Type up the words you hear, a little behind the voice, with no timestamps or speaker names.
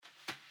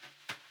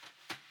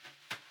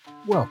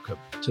Welcome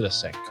to the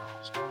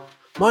Sencast.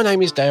 My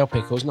name is Dale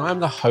Pickles and I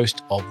am the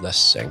host of the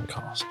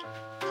Sencast.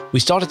 We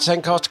started the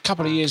Sencast a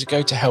couple of years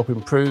ago to help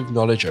improve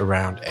knowledge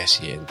around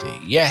SEND.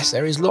 Yes,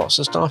 there is lots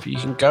of stuff you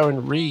can go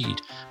and read,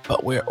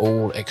 but we're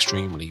all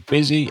extremely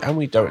busy and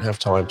we don't have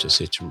time to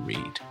sit and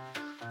read.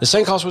 The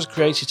Sencast was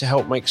created to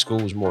help make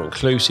schools more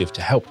inclusive,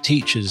 to help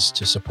teachers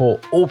to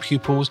support all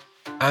pupils,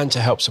 and to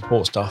help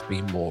support staff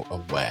be more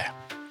aware.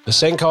 The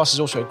Sencast is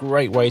also a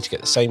great way to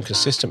get the same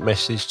consistent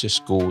message to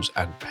schools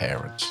and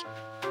parents.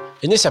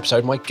 In this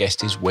episode, my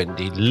guest is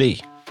Wendy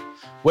Lee.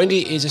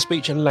 Wendy is a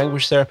speech and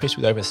language therapist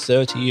with over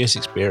 30 years'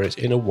 experience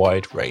in a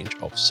wide range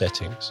of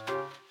settings.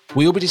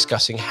 We will be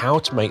discussing how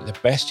to make the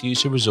best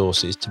use of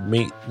resources to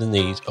meet the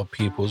needs of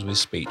pupils with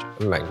speech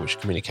and language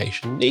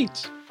communication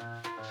needs.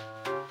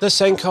 The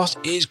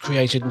Sencast is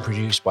created and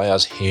produced by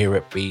us here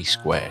at B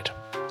Squared.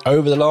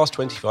 Over the last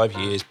 25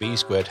 years, B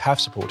Squared have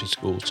supported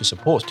schools to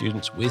support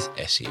students with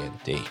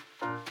SEND.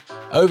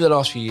 Over the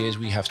last few years,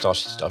 we have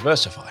started to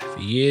diversify. For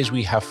years,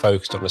 we have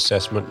focused on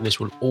assessment, and this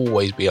will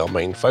always be our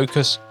main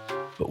focus,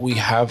 but we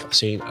have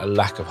seen a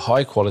lack of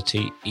high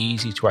quality,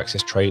 easy to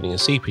access training and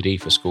CPD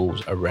for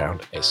schools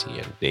around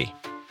SEND.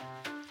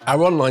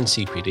 Our online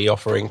CPD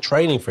offering,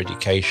 Training for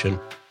Education,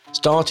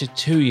 started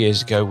 2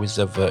 years ago with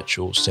the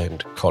virtual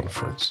SEND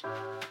conference,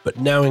 but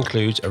now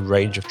includes a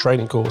range of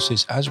training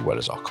courses as well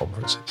as our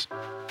conferences.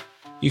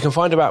 You can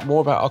find out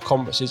more about our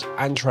conferences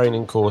and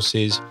training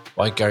courses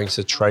by going to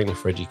the Training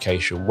for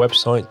Education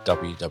website,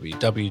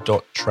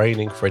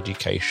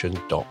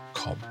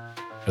 www.trainingforeducation.com.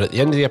 And at the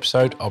end of the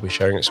episode, I'll be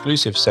sharing an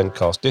exclusive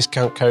Sencast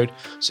discount code,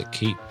 so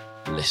keep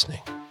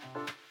listening.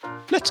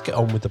 Let's get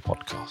on with the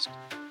podcast.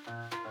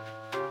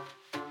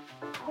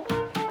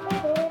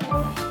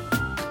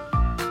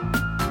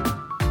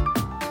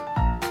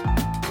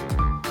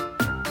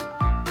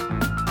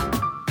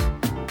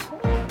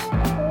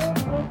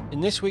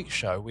 In this week's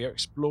show, we are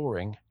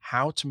exploring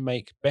how to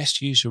make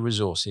best use of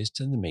resources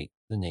to meet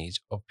the needs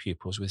of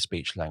pupils with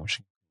speech, language,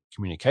 and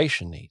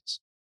communication needs.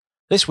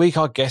 This week,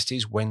 our guest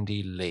is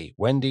Wendy Lee.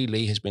 Wendy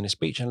Lee has been a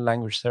speech and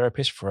language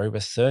therapist for over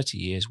 30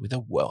 years with a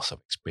wealth of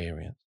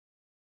experience.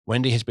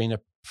 Wendy has been a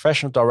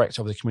professional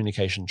director of the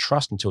Communication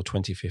Trust until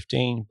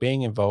 2015,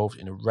 being involved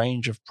in a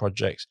range of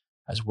projects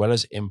as well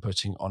as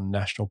inputting on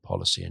national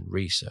policy and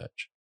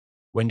research.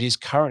 Wendy is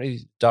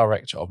currently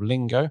director of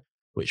Lingo,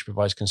 which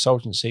provides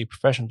consultancy,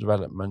 professional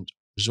development,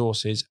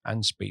 resources,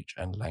 and speech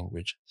and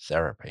language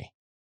therapy.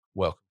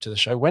 Welcome to the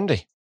show,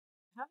 Wendy.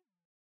 Hi.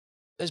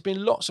 There's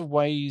been lots of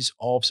ways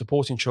of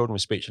supporting children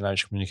with speech and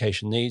language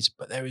communication needs,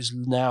 but there is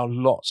now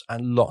lots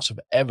and lots of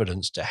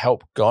evidence to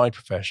help guide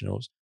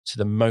professionals to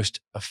the most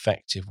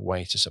effective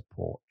way to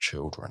support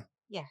children.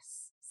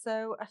 Yes.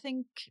 So I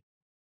think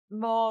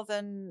more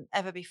than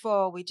ever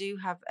before, we do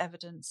have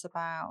evidence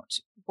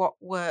about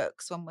what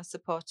works when we're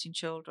supporting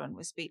children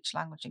with speech,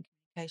 language, and communication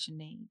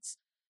needs.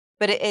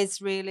 But it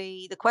is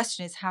really, the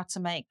question is how to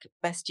make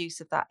best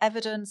use of that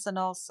evidence and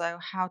also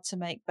how to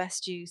make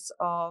best use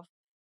of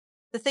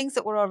the things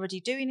that we're already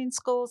doing in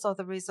schools or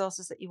the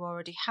resources that you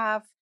already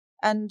have.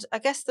 And I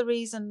guess the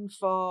reason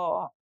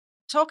for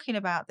talking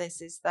about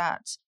this is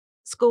that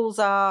schools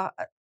are,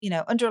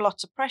 under a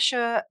lot of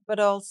pressure, but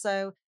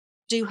also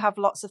do have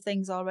lots of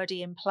things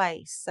already in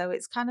place. So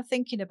it's kind of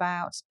thinking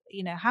about,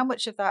 how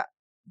much of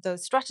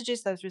those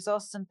strategies, those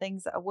resources and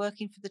things that are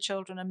working for the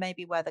children and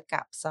maybe where the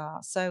gaps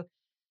are. So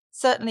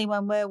certainly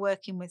when we're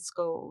working with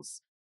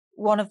schools,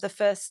 one of the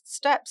first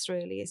steps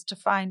really is to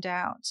find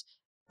out,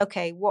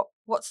 okay,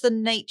 what's the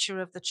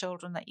nature of the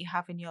children that you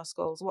have in your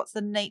schools? What's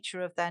the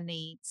nature of their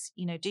needs?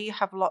 Do you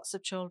have lots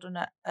of children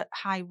at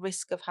high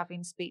risk of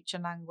having speech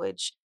and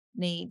language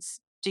needs?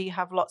 Do you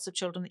have lots of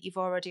children that you've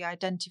already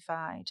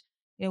identified?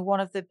 One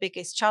of the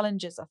biggest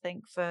challenges, I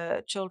think,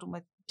 for children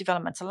with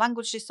developmental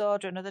language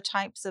disorder and other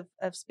types of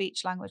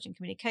speech, language, and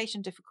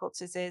communication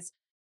difficulties is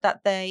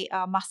that they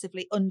are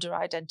massively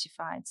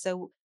under-identified.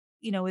 So,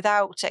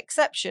 without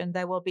exception,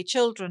 there will be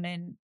children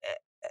in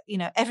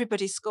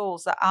everybody's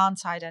schools that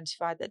aren't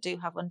identified that do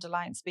have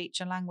underlying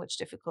speech and language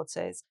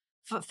difficulties.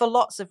 For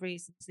lots of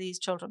reasons, these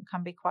children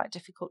can be quite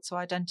difficult to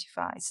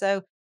identify.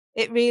 So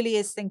it really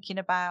is thinking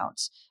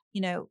about,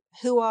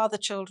 who are the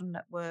children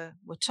that we're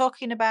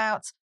talking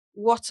about?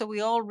 What are we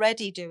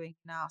already doing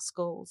in our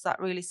schools that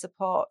really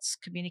supports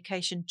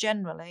communication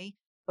generally,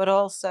 but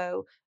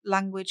also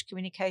language,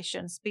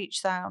 communication, speech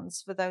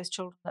sounds for those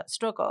children that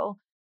struggle?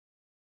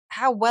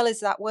 How well is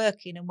that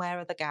working and where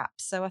are the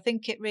gaps? So I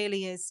think it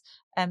really is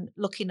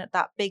looking at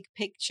that big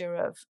picture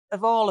of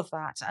all of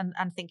that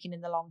and thinking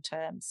in the long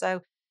term.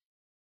 So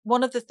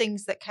one of the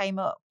things that came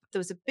up, there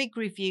was a big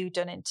review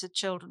done into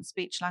children's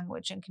speech,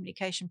 language and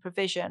communication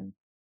provision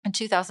in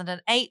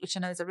 2008, which I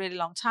know is a really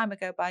long time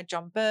ago, by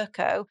John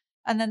Burko.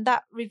 And then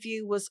that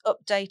review was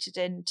updated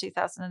in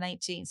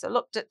 2018. So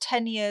looked at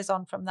 10 years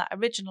on from that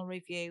original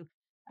review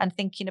and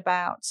thinking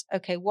about,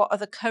 okay, what are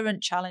the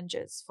current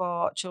challenges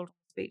for children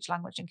with speech,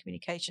 language and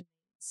communication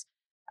needs?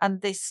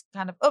 And this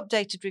kind of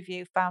updated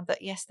review found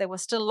that, yes, there were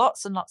still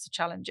lots and lots of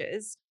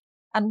challenges,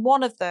 And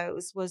one of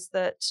those was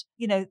that,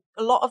 a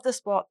lot of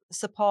the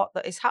support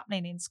that is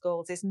happening in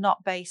schools is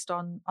not based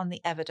on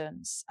the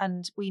evidence.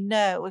 And we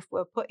know if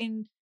we're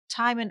putting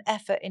time and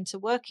effort into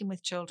working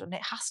with children,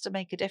 it has to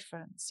make a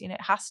difference.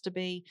 It has to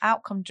be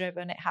outcome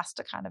driven. It has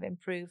to kind of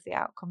improve the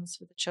outcomes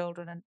for the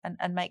children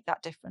and make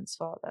that difference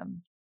for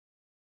them.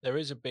 There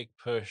is a big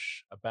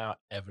push about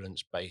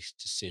evidence-based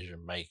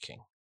decision making.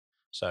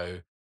 So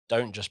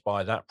don't just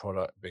buy that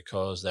product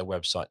because their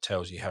website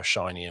tells you how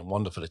shiny and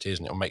wonderful it is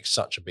and it'll make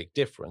such a big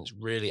difference.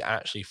 Really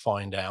actually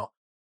find out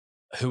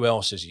who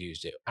else has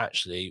used it.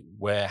 Actually,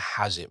 where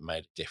has it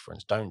made a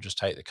difference? Don't just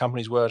take the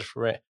company's word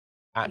for it.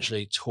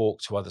 Actually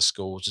talk to other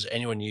schools. Does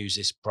anyone use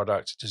this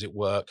product? Does it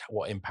work?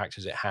 What impact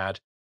has it had?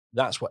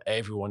 That's what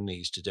everyone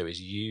needs to do,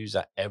 is use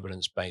that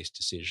evidence-based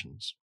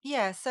decisions.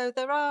 Yeah, so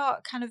there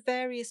are kind of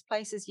various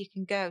places you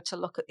can go to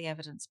look at the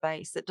evidence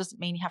base. That doesn't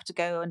mean you have to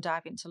go and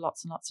dive into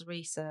lots and lots of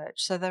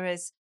research. So there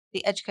is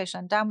the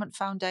Education Endowment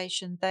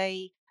Foundation.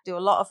 They do a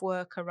lot of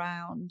work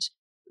around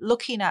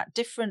looking at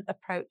different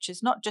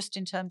approaches, not just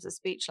in terms of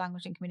speech,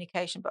 language, and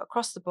communication, but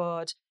across the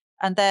board.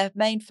 And their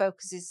main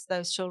focus is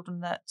those children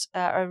that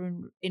are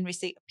in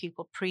receipt of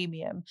pupil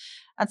premium.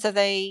 And so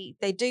they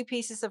do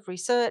pieces of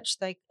research.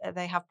 They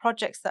have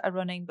projects that are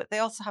running, but they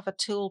also have a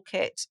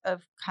toolkit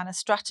of kind of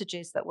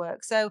strategies that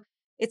work. So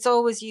it's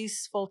always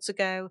useful to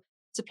go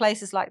to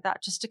places like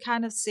that just to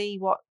kind of see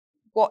what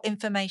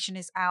information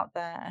is out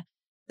there.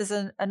 There's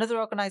another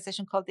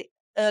organization called the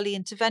Early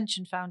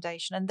Intervention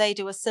Foundation, and they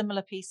do a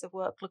similar piece of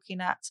work looking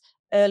at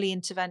early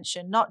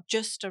intervention, not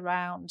just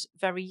around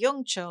very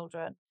young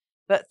children,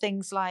 but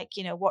things like,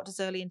 what does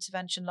early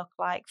intervention look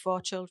like for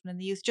children in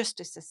the youth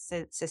justice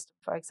system,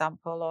 for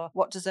example, or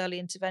what does early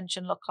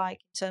intervention look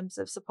like in terms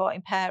of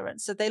supporting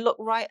parents? So they look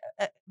right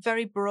at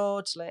very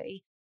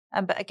broadly.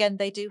 But again,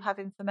 they do have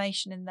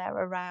information in there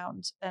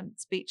around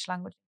speech,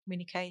 language, and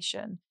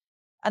communication.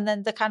 And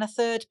then the kind of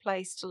third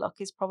place to look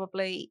is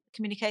probably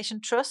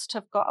Communication Trust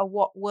have got a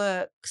What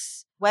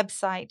Works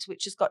website,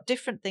 which has got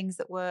different things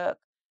that work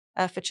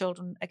for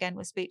children, again,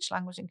 with speech,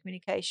 language, and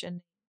communication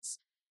needs.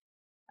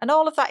 And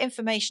all of that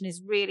information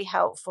is really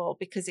helpful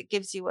because it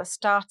gives you a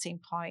starting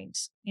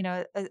point.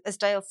 As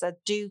Dale said,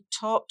 do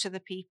talk to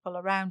the people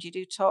around you,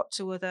 do talk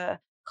to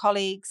other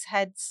colleagues,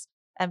 heads,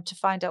 to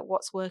find out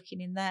what's working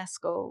in their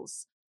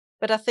schools.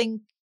 But I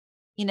think,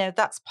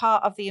 that's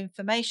part of the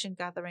information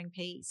gathering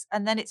piece.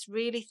 And then it's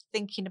really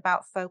thinking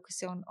about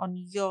focusing on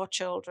your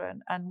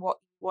children and what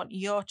you want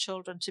your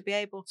children to be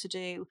able to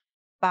do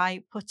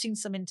by putting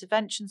some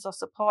interventions or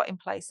support in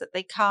place that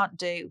they can't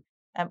do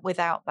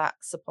without that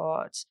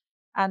support.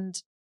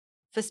 And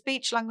for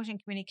speech, language,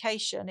 and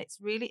communication, it's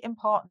really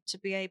important to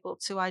be able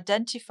to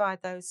identify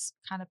those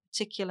kind of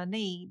particular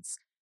needs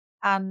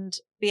and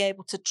be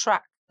able to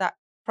track that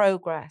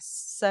progress.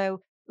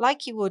 So,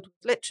 like you would with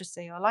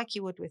literacy or like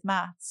you would with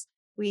maths,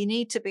 we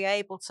need to be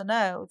able to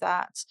know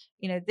that,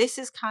 this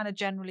is kind of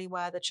generally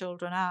where the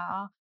children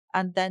are.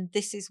 And then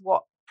this is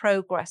what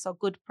progress or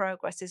good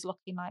progress is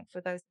looking like for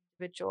those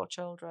individual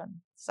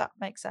children. Does that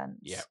make Yeah.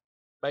 sense?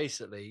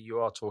 Basically, you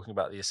are talking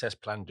about the assess,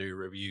 plan, do,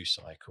 review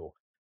cycle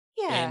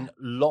Yeah. in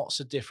lots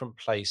of different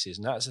places.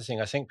 And that's the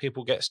thing. I think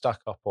people get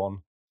stuck up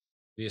on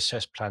the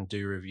assess, plan,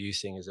 do, review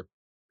thing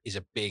is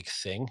a big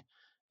thing.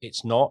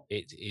 It's not.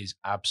 It is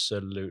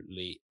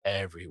absolutely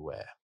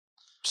everywhere.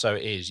 So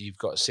it is. You've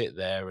got to sit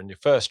there, and your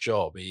first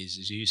job is,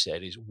 as you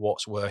said, is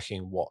what's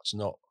working, what's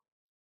not.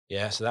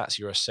 Yeah. So that's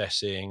your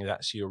assessing.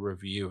 That's your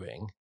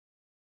reviewing.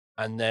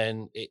 And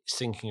then it's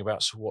thinking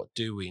about, so what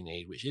do we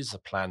need, which is the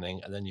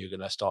planning. And then you're going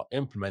to start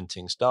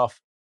implementing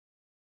stuff,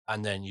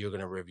 and then you're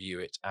going to review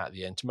it at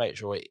the end to make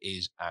sure it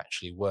is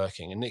actually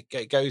working. And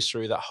it goes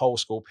through that whole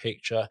school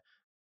picture,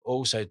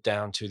 also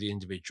down to the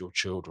individual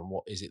children.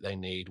 What is it they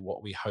need? What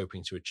are we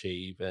hoping to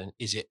achieve? And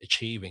is it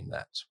achieving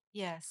that?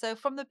 Yeah. So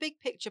from the big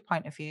picture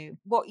point of view,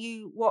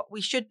 what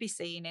we should be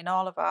seeing in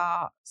all of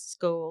our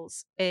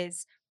schools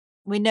is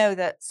we know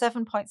that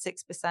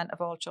 7.6%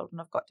 of all children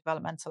have got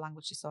developmental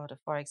language disorder,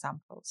 for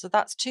example. So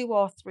that's 2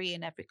 or 3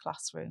 in every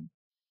classroom.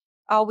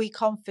 Are we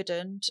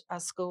confident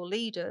as school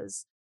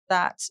leaders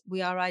that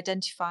we are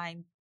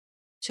identifying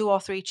 2 or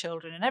 3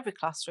 children in every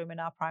classroom in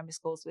our primary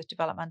schools with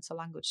developmental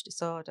language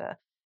disorder?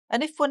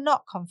 And if we're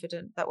not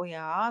confident that we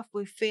are, if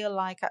we feel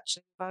like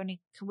actually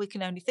we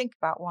can only think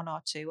about 1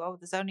 or 2, or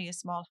there's only a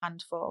small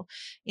handful,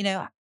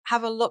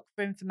 have a look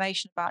for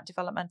information about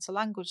developmental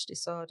language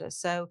disorder.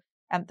 So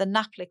the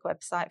NAPLIC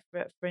website,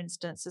 for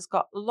instance, has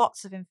got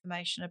lots of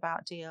information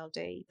about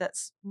DLD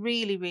that's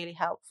really, really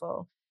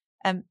helpful.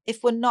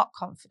 If we're not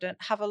confident,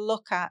 have a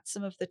look at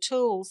some of the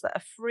tools that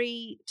are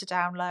free to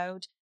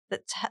download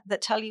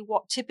that tell you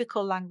what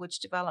typical language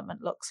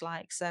development looks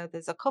like. So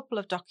there's a couple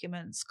of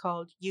documents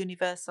called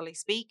Universally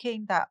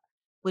Speaking that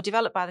were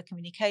developed by the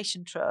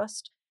Communication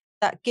Trust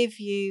that give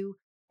you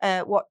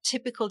what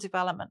typical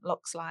development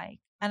looks like.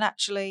 And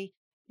actually,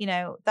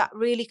 that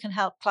really can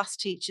help class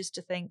teachers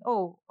to think,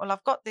 oh, well,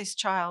 I've got this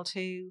child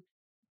who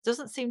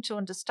doesn't seem to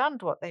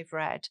understand what they've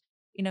read.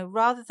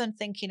 Rather than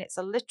thinking it's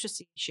a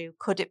literacy issue,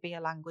 could it be a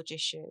language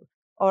issue?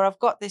 Or I've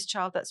got this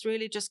child that's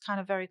really just kind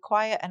of very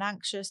quiet and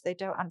anxious. They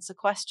don't answer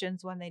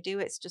questions. When they do,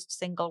 it's just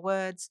single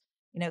words.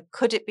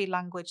 Could it be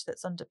language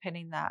that's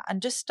underpinning that?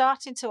 And just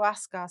starting to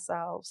ask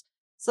ourselves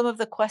some of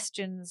the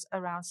questions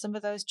around some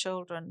of those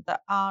children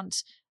that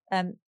aren't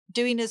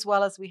doing as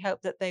well as we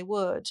hope that they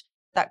would,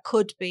 that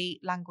could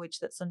be language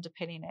that's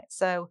underpinning it.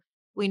 So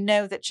we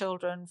know that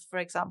children, for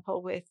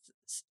example, with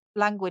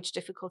language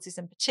difficulties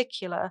in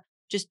particular,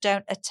 just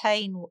don't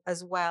attain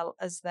as well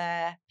as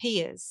their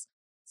peers.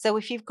 So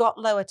if you've got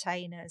low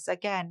attainers,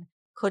 again,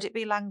 could it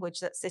be language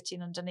that's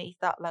sitting underneath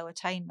that low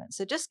attainment?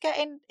 So just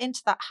getting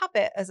into that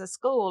habit as a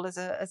school, as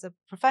a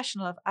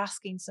professional, of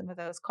asking some of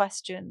those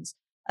questions.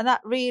 And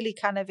that really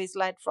kind of is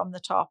led from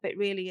the top. It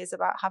really is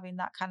about having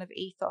that kind of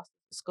ethos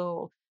at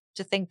school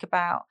to think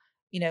about,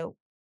 you know,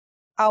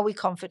 are we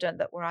confident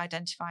that we're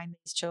identifying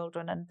these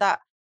children? And that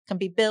can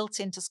be built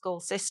into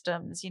school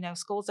systems.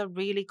 Schools are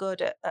really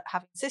good at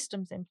having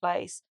systems in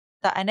place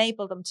that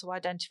enable them to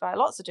identify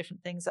lots of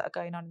different things that are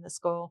going on in the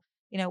school.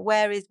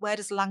 Where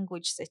does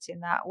language sit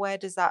in that? Where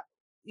does that,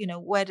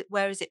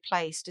 where is it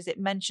placed? Is it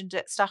mentioned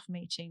at staff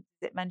meetings?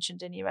 Is it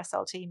mentioned in your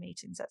SLT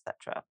meetings,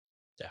 etc.?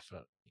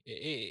 Definitely.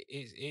 It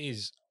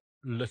is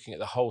looking at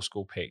the whole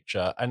school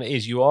picture, and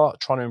you are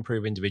trying to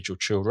improve individual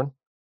children,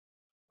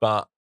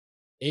 but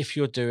if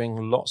you're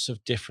doing lots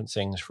of different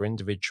things for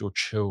individual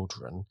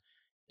children,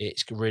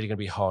 it's really going to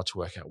be hard to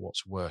work out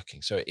what's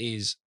working. So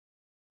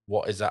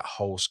what is that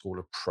whole school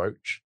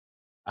approach?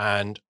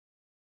 And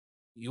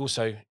you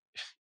also,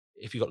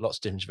 if you've got lots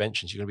of different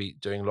interventions, you're going to be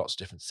doing lots of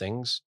different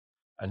things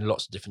and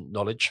lots of different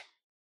knowledge.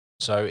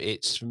 So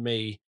it's, for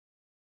me,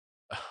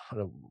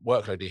 a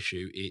workload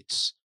issue.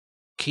 It's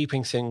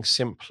keeping things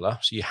simpler.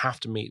 So you have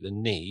to meet the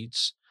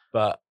needs,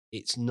 but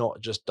it's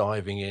not just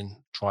diving in,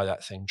 try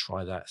that thing,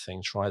 try that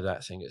thing, try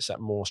that thing. It's that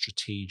more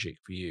strategic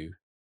view.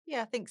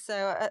 Yeah, I think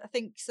so. I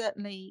think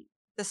certainly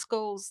the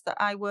schools that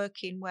I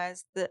work in,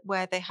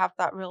 where they have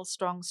that real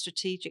strong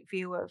strategic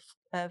view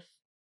of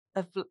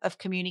of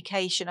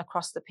communication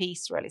across the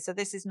piece, really. So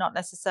this is not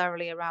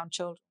necessarily around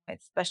children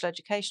with special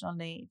educational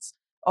needs,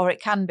 or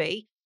it can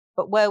be,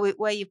 but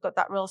where you've got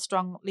that real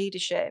strong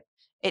leadership,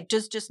 it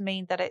does just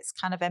mean that it's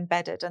kind of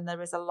embedded and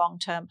there is a long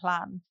term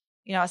plan.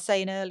 I was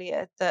saying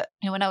earlier that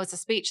when I was a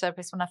speech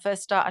therapist, when I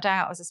first started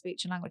out as a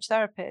speech and language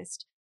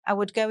therapist, I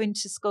would go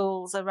into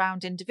schools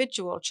around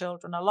individual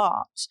children a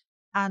lot,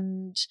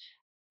 and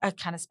I'd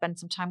kind of spend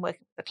some time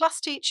working with the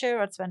class teacher.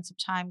 I'd spend some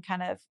time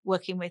kind of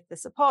working with the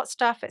support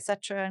staff,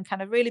 etc., and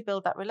kind of really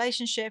build that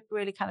relationship,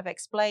 really kind of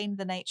explain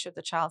the nature of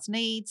the child's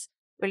needs,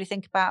 really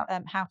think about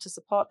how to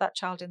support that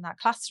child in that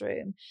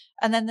classroom.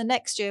 And then the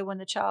next year, when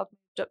the child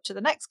moved up to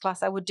the next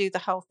class, I would do the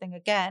whole thing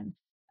again.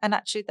 And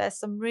actually, there's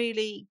some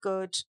really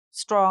good,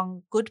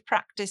 strong, good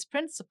practice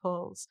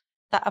principles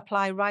that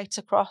apply right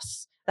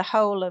across the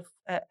whole of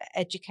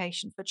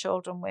education for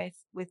children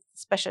with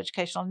special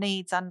educational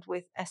needs and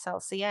with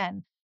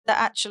SLCN. That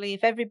actually,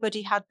 if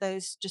everybody had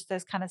those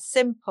kind of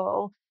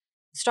simple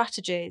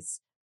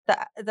strategies,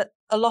 that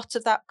a lot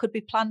of that could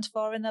be planned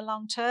for in the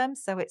long term.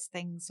 So it's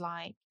things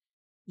like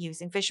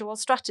using visual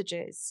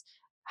strategies,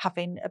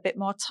 having a bit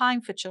more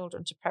time for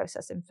children to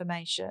process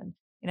information,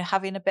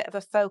 having a bit of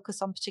a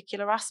focus on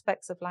particular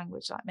aspects of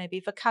language, like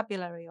maybe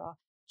vocabulary, or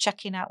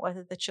checking out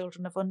whether the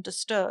children have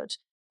understood.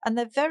 And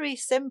they're very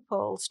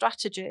simple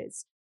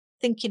strategies,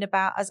 thinking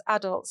about as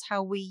adults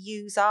how we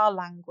use our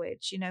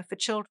language. For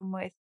children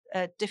with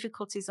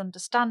difficulties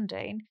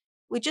understanding,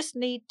 we just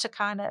need to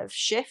kind of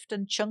shift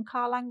and chunk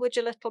our language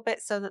a little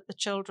bit so that the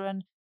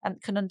children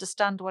can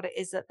understand what it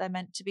is that they're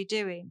meant to be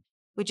doing.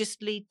 We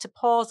just need to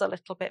pause a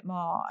little bit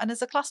more. And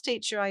as a class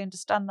teacher, I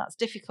understand that's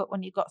difficult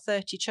when you've got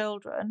 30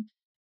 children,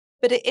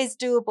 but it is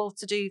doable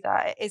to do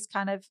that. It is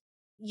kind of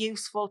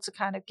useful to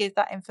kind of give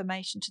that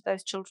information to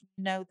those children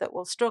who know that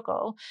will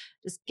struggle.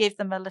 Just give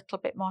them a little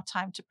bit more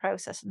time to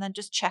process, and then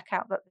just check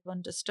out that they've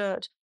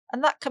understood.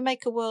 And that can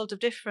make a world of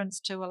difference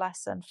to a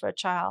lesson for a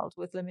child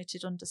with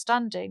limited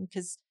understanding,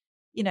 because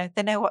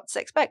they know what's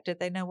expected,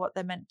 they know what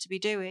they're meant to be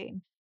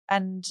doing.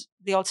 And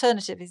the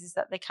alternative is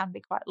that they can be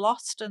quite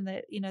lost, and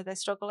they're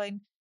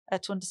struggling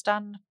to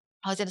understand.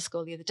 I was in a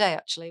school the other day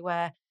actually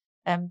where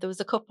there was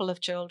a couple of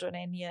children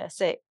in year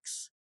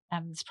 6,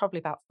 there's probably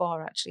about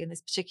 4 actually in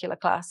this particular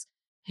class,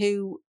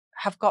 who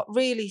have got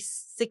really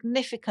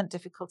significant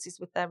difficulties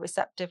with their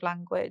receptive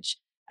language.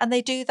 And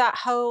they do that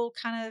whole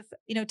kind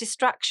of,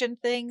 distraction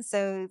thing.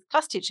 So the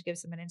class teacher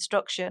gives them an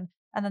instruction,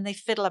 and then they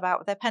fiddle about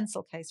with their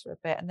pencil case for a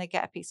bit, and they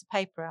get a piece of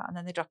paper out, and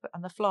then they drop it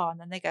on the floor, and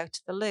then they go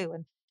to the loo.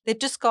 And they've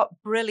just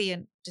got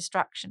brilliant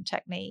distraction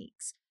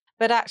techniques.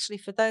 But actually,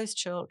 for those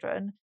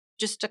children,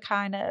 just a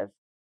kind of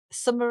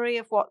summary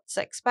of what's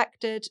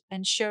expected,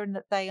 ensuring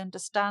that they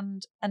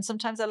understand, and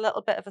sometimes a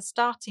little bit of a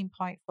starting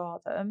point for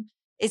them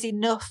is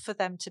enough for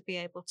them to be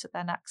able to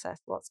then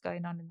access what's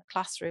going on in the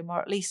classroom, or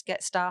at least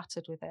get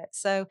started with it.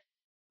 So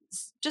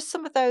just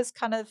some of those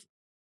kind of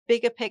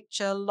bigger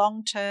picture,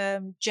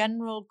 long-term,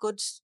 general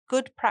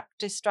good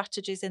practice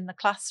strategies in the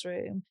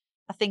classroom,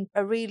 I think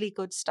a really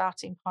good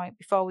starting point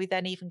before we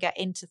then even get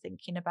into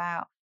thinking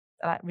about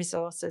like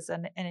resources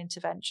and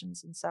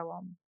interventions and so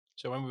on.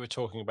 So when we were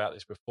talking about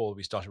this before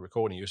we started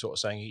recording, you were sort of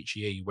saying each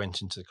year you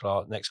went into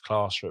the next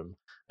classroom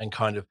and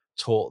kind of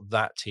taught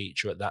that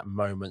teacher at that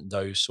moment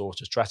those sort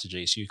of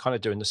strategies. So you're kind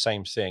of doing the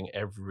same thing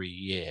every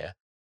year,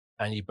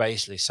 and you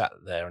basically sat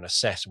there and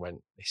assessed, and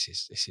went,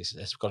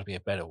 there's got to be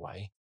a better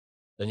way.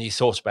 Then you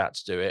thought about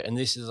to do it, and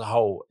this is a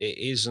whole. It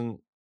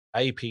isn't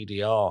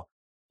APDR.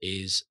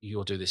 Is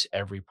you'll do this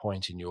every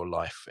point in your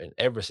life and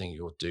everything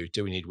you'll do.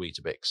 Do we need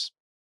Weetabix?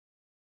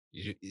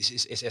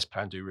 It's S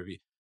plan do review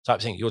type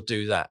thing. You'll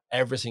do that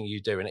everything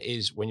you do, and it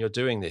is when you're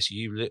doing this,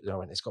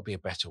 there's got to be a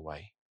better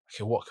way.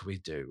 Okay, what can we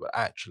do? Well,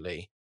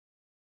 actually,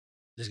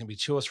 there's going to be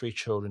 2 or 3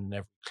 children in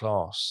every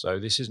class, so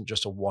this isn't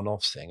just a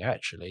one-off thing.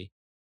 Actually,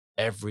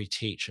 every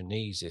teacher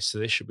needs this, so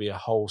this should be a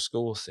whole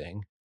school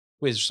thing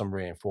with some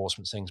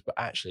reinforcement things. But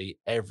actually,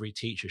 every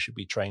teacher should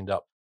be trained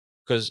up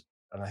because,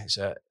 and I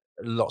think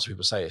lots of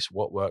people say this: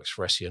 what works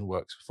for SEN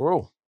works for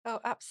all. Oh,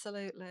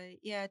 absolutely.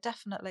 Yeah,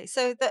 definitely.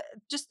 So that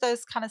just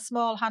those kind of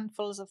small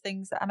handfuls of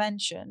things that I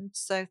mentioned.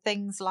 So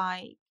things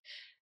like,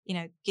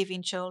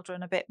 giving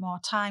children a bit more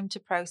time to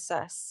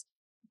process,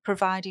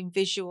 providing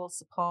visual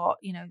support,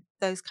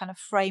 those kind of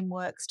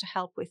frameworks to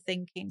help with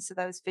thinking. So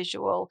those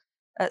visual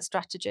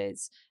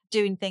strategies,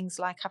 doing things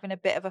like having a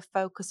bit of a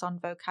focus on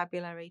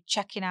vocabulary,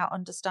 checking out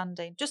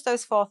understanding, just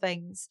those 4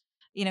 things.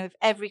 If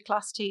every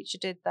class teacher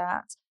did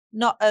that,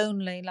 not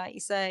only, like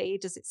you say,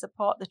 does it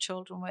support the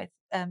children with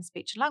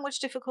speech and language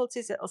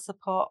difficulties, it'll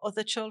support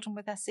other children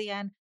with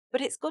SEN,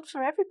 but it's good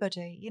for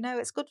everybody.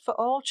 It's good for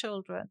all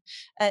children.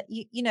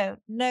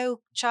 No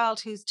child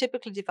who's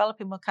typically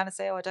developing will kind of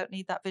say, oh, I don't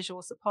need that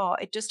visual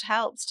support. It just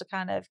helps to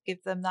kind of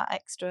give them that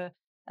extra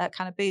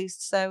kind of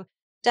boost. So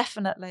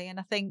definitely. And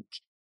I think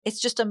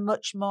it's just a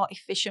much more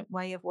efficient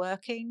way of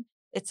working.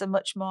 It's a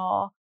much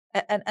more,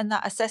 and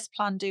that assess,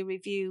 plan, do,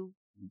 review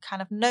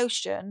kind of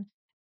notion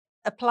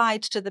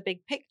applied to the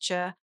big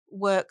picture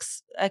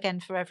works again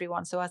for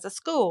everyone. So as a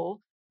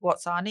school,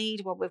 what's our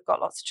need? Well, we've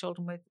got lots of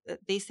children with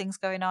these things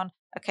going on.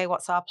 Okay,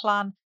 what's our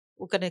plan?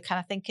 We're going to kind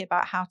of think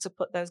about how to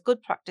put those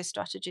good practice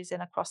strategies in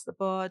across the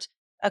board.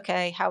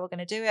 Okay, how we're going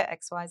to do it,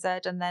 X, Y, Z,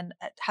 and then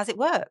has it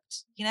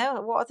worked?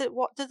 What do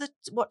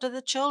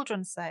the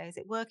children say? Is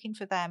it working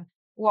for them?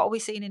 What are we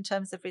seeing in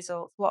terms of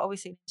results? What are we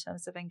seeing in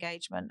terms of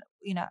engagement?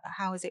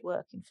 How is it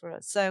working for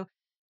us?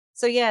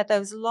 So yeah,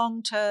 those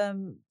long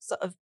term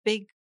sort of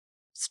big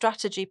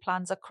strategy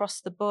plans across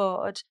the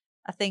board,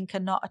 I think, are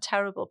not a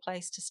terrible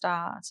place to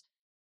start.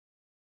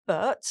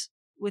 But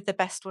with the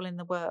best will in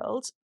the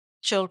world,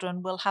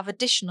 children will have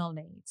additional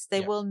needs. They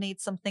Yeah. will need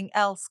something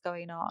else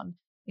going on.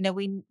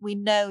 We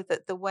know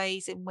that the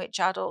ways in which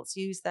adults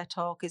use their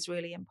talk is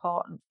really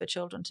important for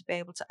children to be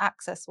able to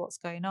access what's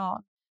going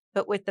on.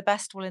 But with the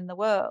best will in the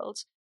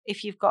world,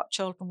 if you've got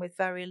children with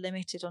very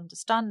limited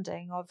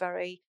understanding or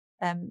very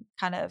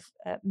kind of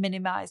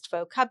minimized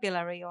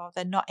vocabulary, or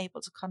they're not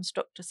able to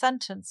construct a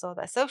sentence, or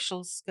their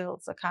social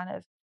skills are kind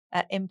of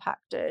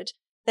impacted,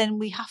 then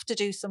we have to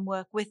do some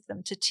work with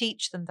them to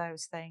teach them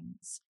those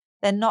things.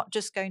 They're not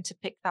just going to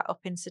pick that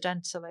up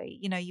incidentally.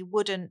 You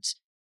wouldn't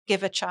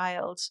give a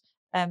child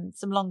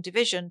some long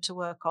division to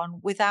work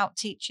on without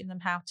teaching them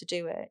how to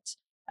do it.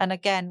 And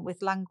again,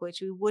 with language,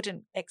 we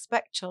wouldn't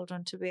expect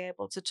children to be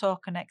able to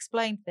talk and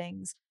explain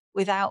things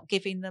without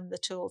giving them the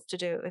tools to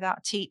do it,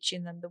 without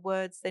teaching them the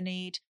words they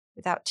need,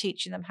 without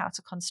teaching them how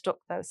to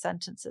construct those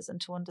sentences and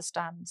to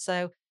understand.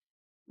 So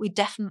we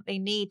definitely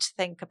need to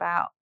think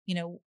about,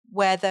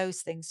 where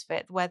those things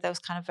fit, where those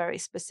kind of very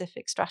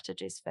specific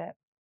strategies fit.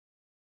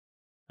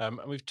 And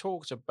we've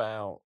talked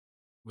about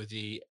with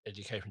the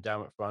Education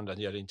Endowment Fund and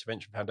the Early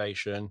Intervention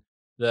Foundation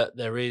that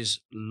there is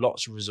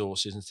lots of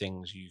resources and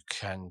things you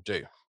can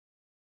do.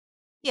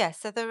 Yeah,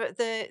 so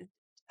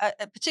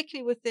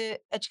particularly with the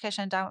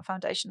Education Endowment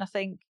Foundation, I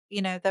think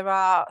there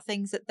are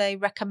things that they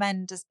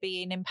recommend as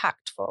being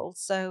impactful.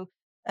 So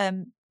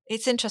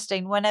it's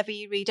interesting. Whenever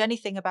you read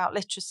anything about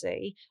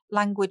literacy,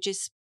 language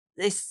is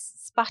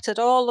spattered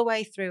all the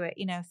way through it.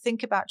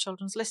 Think about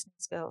children's listening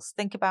skills.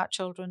 Think about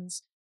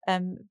children's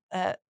um,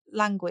 uh,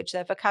 language,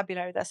 their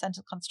vocabulary, their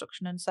sentence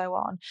construction, and so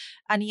on.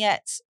 And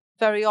yet,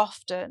 very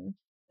often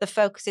the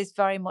focus is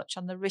very much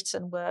on the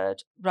written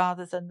word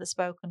rather than the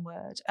spoken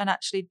word. And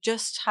actually,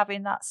 just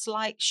having that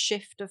slight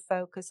shift of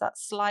focus, that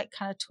slight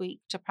kind of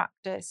tweak to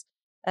practice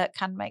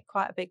can make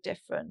quite a big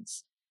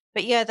difference.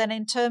 But yeah, then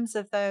in terms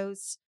of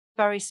those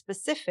very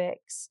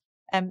specifics,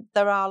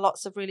 there are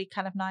lots of really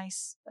kind of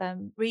nice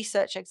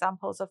research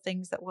examples of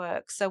things that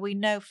work. So we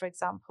know, for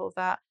example,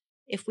 that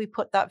if we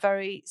put that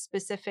very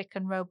specific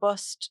and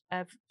robust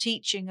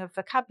teaching of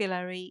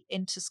vocabulary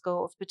into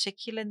schools,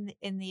 particularly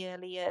in the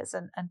early years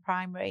and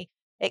primary,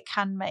 it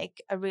can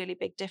make a really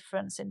big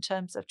difference in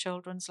terms of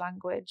children's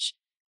language.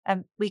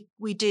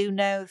 We do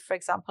know, for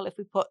example, if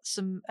we put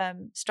some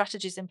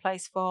strategies in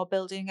place for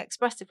building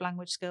expressive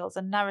language skills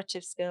and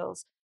narrative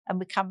skills, and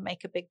we can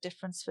make a big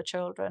difference for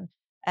children.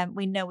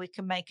 We know we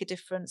can make a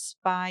difference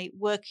by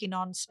working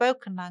on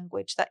spoken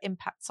language that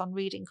impacts on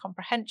reading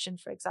comprehension,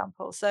 for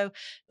example. So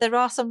there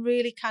are some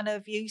really kind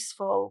of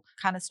useful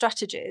kind of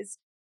strategies.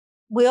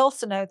 we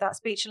also know that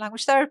speech and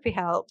language therapy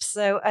helps.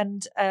 So,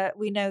 and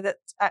we know that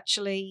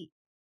actually,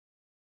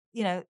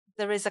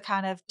 there is a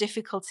kind of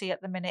difficulty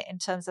at the minute in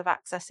terms of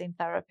accessing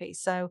therapy.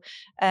 So,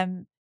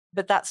 um,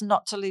 but that's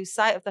not to lose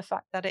sight of the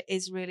fact that it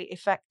is really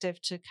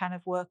effective to kind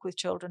of work with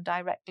children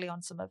directly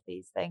on some of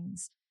these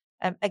things.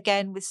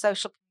 Again, with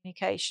social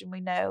communication,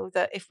 we know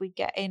that if we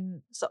get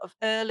in sort of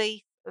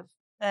early,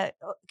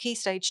 key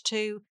stage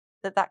 2,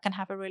 that can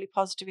have a really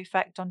positive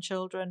effect on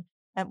children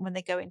when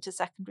they go into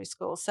secondary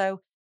school.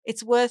 So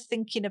it's worth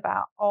thinking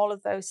about all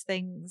of those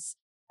things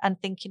and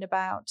thinking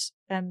about,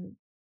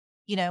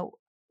 you know,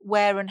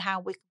 where and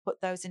how we can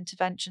put those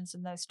interventions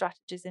and those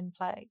strategies in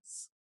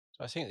place.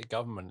 So I think the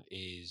government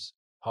is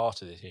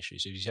part of this issue.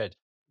 So you said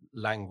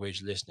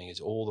language listening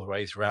is all the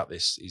way throughout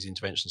this, these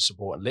interventions,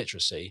 support and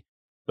literacy,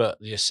 but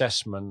the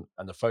assessment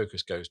and the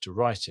focus goes to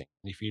writing.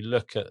 And if you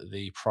look at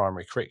the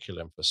primary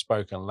curriculum for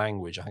spoken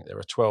language, I think there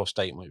are 12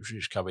 statements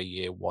which cover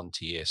year 1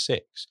 to year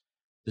 6.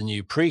 The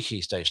new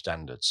pre-key stage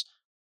standards,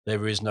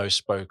 there is no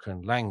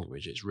spoken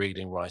language. It's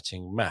reading,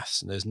 writing,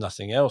 maths, and there's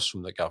nothing else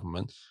from the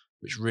government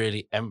which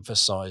really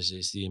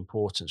emphasizes the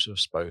importance of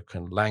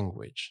spoken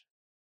language.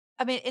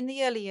 I mean, in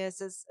the early years,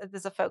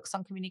 there's a focus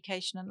on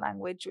communication and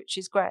language, which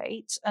is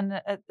great, and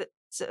the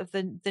sort of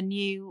the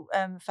new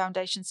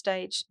foundation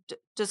stage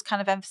does kind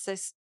of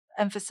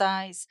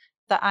emphasize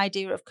the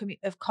idea of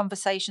of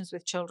conversations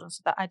with children,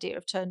 so that idea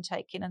of turn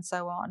taking and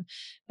so on.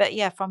 But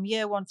yeah, from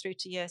year 1 through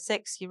to year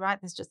 6, you're right.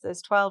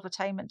 There's 12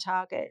 attainment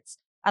targets,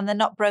 and they're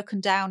not broken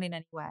down in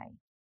any way.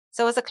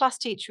 So, as a class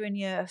teacher in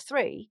year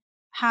 3,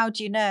 how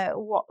do you know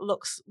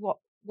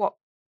what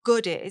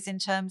good is in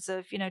terms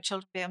of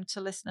children being able to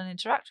listen and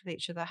interact with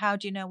each other? How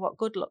do you know what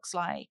good looks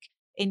like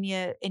in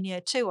year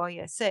 2 or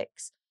year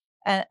 6?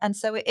 And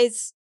so it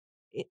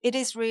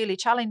is really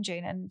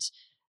challenging, and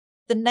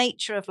the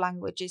nature of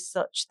language is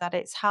such that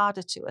it's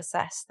harder to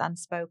assess than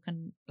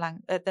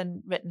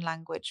than written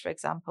language, for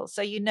example.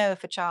 So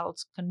if a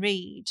child can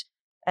read,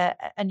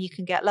 and you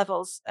can get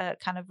levels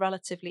kind of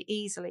relatively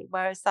easily,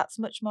 whereas that's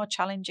much more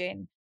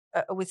challenging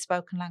with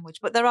spoken language.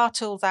 But there are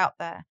tools out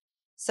there.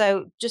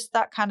 So just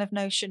that kind of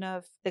notion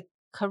of the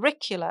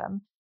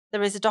curriculum.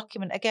 There is a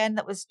document again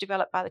that was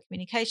developed by the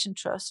Communication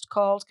Trust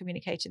called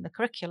Communicating the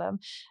Curriculum,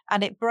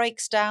 and it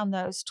breaks down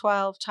those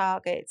 12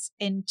 targets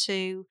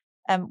into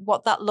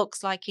what that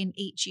looks like in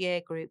each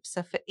year group.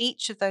 So for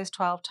each of those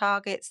 12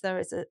 targets, there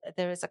is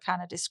a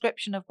kind of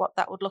description of what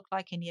that would look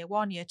like in year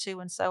 1, year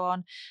 2, and so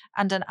on,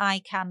 and an I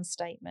can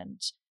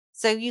statement.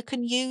 So you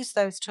can use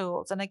those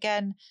tools. And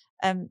again,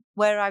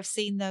 where I've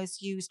seen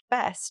those used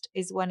best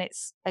is when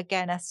it's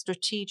again a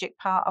strategic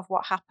part of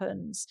what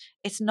happens.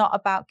 It's not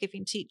about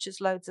giving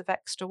teachers loads of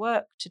extra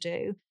work to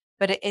do,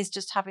 but it is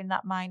just having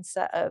that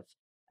mindset of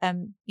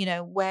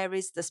where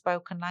is the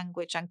spoken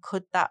language, and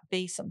could that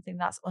be something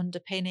that's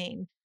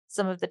underpinning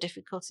some of the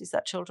difficulties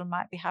that children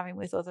might be having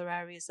with other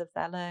areas of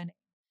their learning.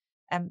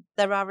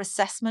 There are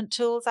assessment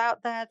tools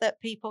out there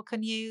that people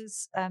can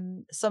use.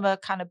 Some are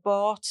kind of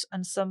bought,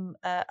 and some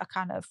are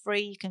kind of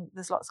free.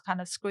 There's lots of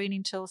kind of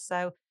screening tools.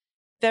 So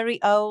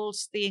very old,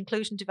 the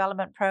Inclusion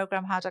Development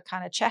Program had a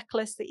kind of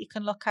checklist that you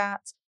can look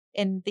at.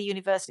 In the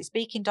university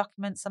speaking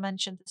documents, I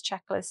mentioned this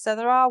checklist. So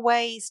there are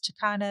ways to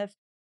kind of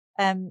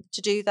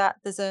to do that.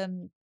 There's a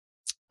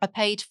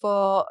paid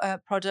for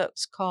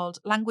product called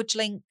Language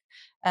Link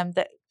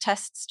that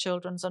tests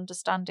children's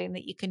understanding,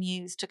 that you can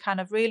use to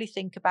kind of really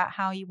think about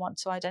how you want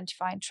to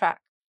identify and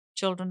track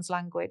children's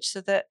language,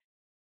 so that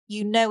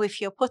if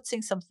you're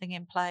putting something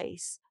in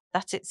place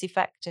that it's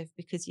effective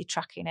because you're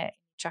tracking it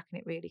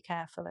really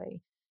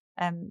carefully.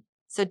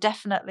 So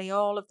definitely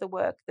all of the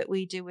work that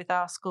we do with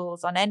our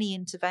schools on any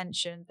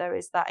intervention, there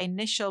is that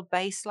initial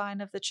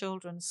baseline of the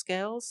children's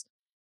skills.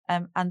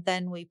 And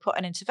then we put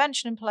an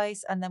intervention in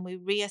place, and then we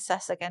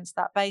reassess against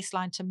that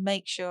baseline to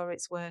make sure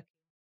it's working.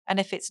 And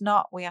if it's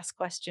not, we ask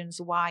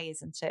questions. Why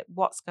isn't it?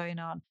 What's going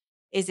on?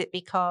 Is it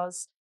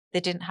because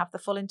they didn't have the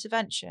full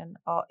intervention?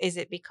 Or is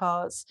it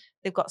because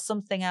they've got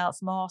something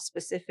else more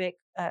specific,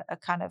 a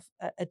kind of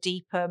a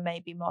deeper,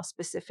 maybe more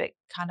specific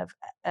kind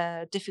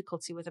of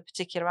difficulty with a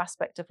particular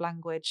aspect of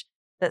language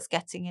that's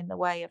getting in the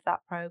way of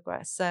that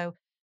progress? So,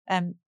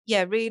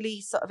 yeah,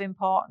 really sort of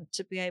important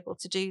to be able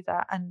to do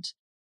that. And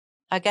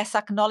I guess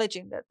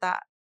acknowledging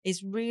that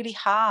is really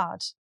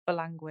hard for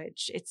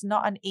language. It's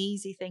not an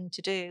easy thing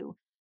to do.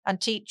 And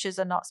teachers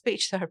are not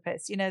speech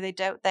therapists.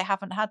 They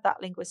haven't had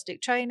that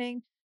linguistic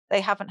training.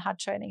 They haven't had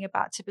training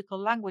about typical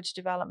language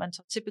development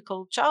or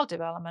typical child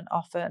development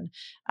often.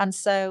 And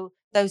so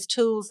those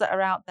tools that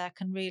are out there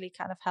can really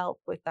kind of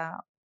help with that.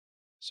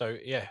 So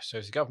yeah, so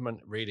as the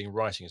government, reading,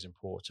 writing is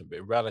important, but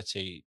in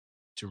reality,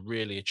 to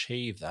really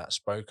achieve that,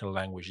 spoken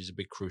language is a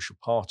big crucial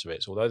part of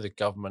it. So although the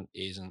government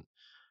isn't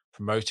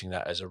promoting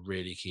that as a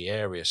really key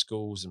area,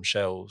 schools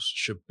themselves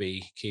should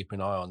be keeping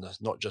an eye on this,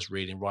 not just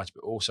reading, writing,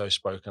 but also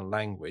spoken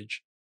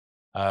language,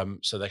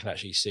 so they can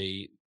actually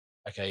see,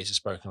 okay, it's a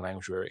spoken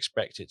language where we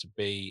expect it to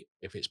be.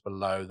 If it's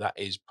below, that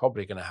is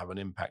probably going to have an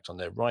impact on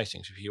their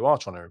writing. So if you are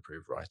trying to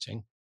improve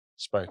writing,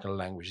 spoken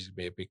language is going to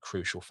be a big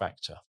crucial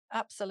factor.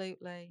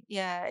 Absolutely.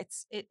 Yeah,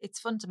 it's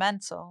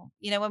fundamental.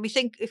 When we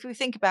think if we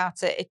think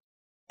about it,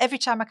 every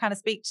time I kind of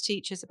speak to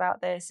teachers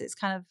about this, it's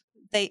kind of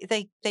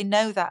they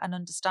know that and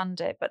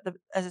understand it, but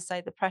as I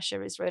say, the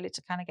pressure is really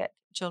to kind of get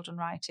children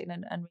writing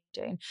and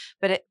reading.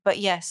 But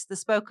yes, the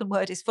spoken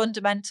word is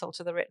fundamental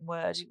to the written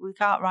word. We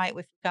can't write if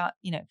you can't,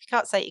 if you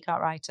can't say it, you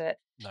can't write it.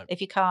 No. If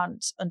you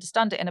can't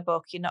understand it in a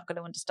book, you're not going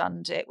to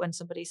understand it when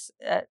somebody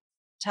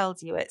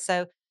tells you it.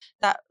 So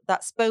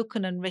that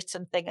spoken and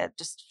written thing are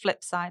just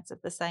flip sides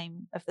of the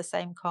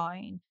same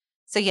coin.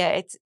 So yeah,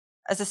 it's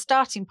as a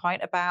starting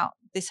point about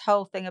this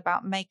whole thing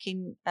about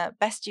making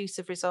best use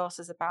of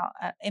resources, about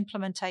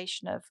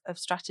implementation of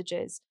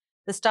strategies.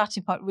 The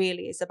starting point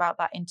really is about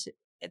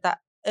that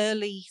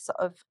early sort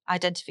of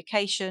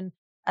identification,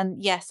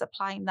 and yes,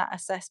 applying that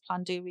assess,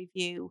 plan, do,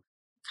 review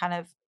kind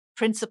of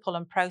principle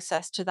and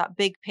process to that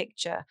big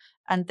picture,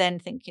 and then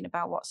thinking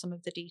about what some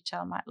of the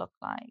detail might look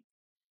like.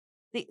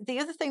 The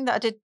other thing that I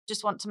did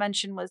just want to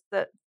mention was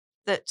that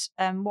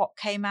what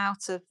came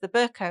out of the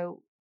Burko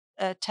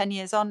 10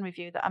 years on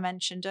review that I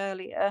mentioned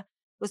earlier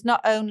was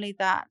not only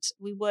that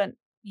we weren't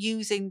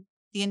using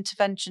the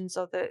interventions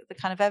or the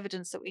kind of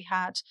evidence that we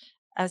had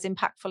as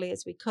impactfully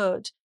as we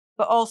could,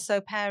 but also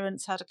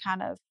parents had a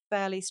kind of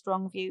fairly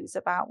strong views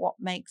about what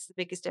makes the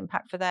biggest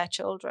impact for their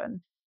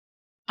children.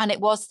 And it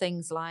was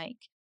things like,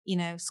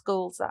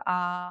 schools that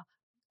are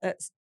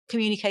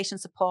communication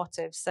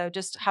supportive. So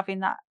just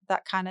having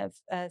that kind of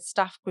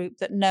staff group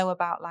that know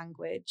about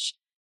language.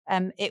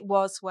 It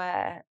was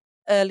where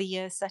early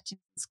year settings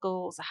in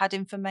schools had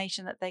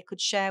information that they could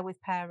share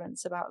with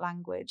parents about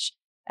language.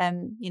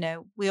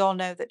 We all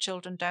know that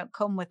children don't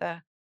come with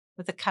a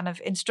kind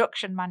of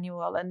instruction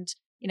manual, and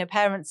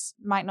parents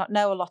might not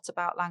know a lot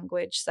about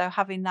language. So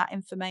having that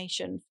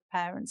information for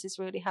parents is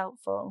really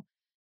helpful.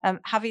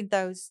 Having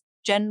those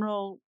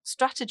general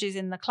strategies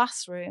in the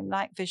classroom,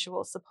 like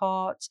visual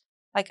support,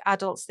 like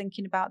adults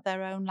thinking about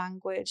their own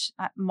language,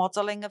 like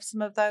modeling of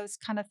some of those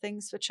kind of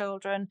things for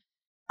children.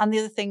 And the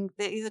other thing,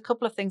 a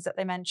couple of things that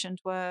they mentioned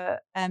were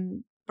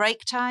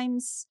break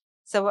times.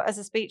 So as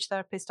a speech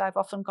therapist, I've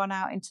often gone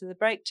out into the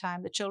break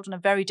time. The children are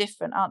very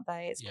different, aren't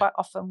they? It's quite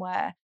often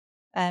where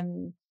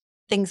um,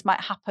 things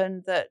might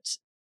happen that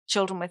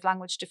children with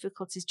language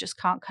difficulties just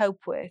can't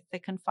cope with. They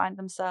can find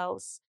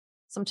themselves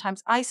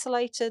sometimes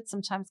isolated,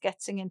 sometimes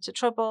getting into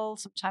trouble,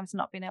 sometimes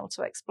not being able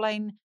to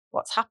explain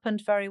what's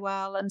happened very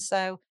well. And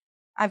so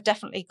I've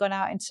definitely gone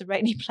out into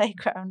rainy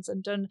playgrounds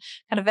and done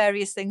kind of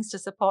various things to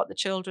support the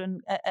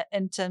children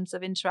in terms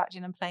of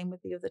interacting and playing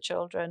with the other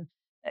children,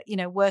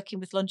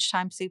 working with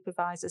lunchtime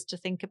supervisors to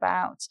think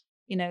about,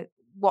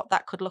 what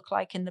that could look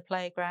like in the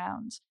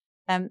playground.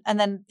 And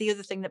then the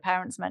other thing that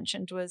parents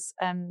mentioned was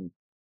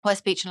where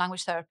speech and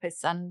language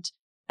therapists and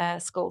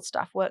school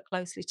staff work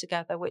closely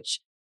together, which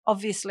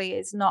obviously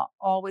is not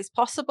always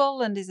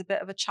possible and is a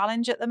bit of a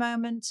challenge at the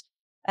moment.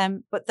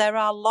 But there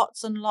are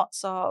lots and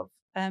lots of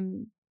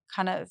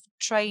kind of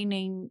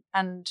training,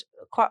 and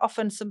quite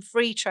often some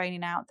free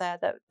training out there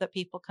that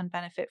people can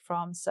benefit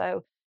from.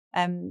 So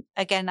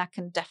again, I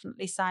can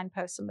definitely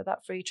signpost some of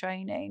that free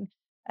training.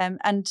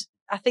 And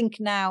I think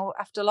now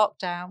after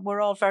lockdown,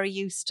 we're all very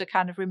used to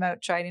kind of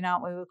remote training,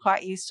 aren't we? We're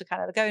quite used to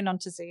kind of going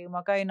onto Zoom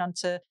or going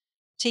onto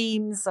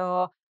Teams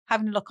or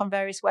having a look on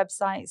various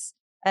websites.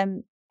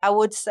 I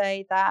would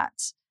say that,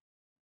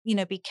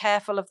 be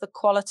careful of the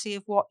quality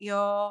of what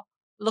you're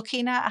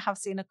looking at. I have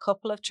seen a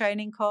couple of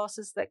training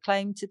courses that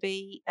claim to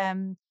be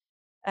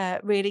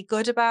really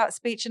good about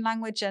speech and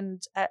language,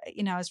 and I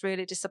was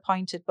really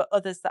disappointed. But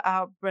others that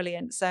are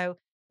brilliant. So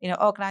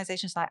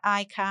organisations like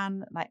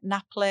ICANN, like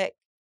NAPLIC,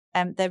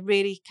 they're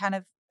really kind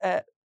of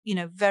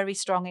very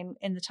strong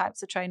in the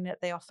types of training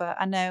that they offer.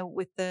 I know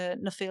with the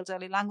Nuffield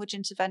Early Language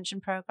Intervention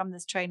Programme,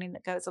 there's training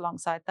that goes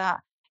alongside that.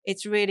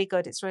 It's really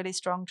good. It's really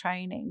strong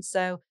training.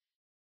 So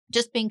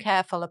just being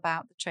careful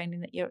about the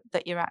training that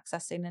you're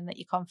accessing and that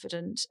you're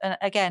confident. And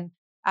again,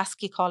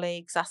 ask your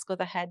colleagues, ask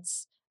other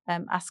heads,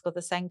 ask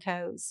other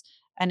Senkos.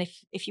 And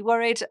if you're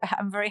worried,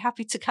 I'm very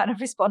happy to kind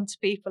of respond to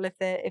people if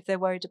they're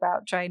worried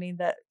about training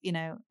that,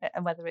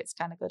 and whether it's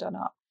kind of good or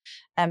not.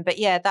 But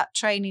yeah, that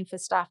training for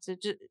staff to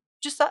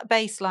just that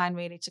baseline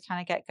really to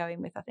kind of get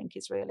going with, I think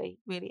is really,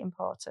 really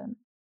important.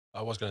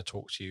 I was going to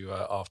talk to you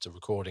after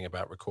recording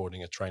about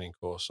recording a training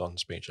course on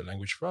speech and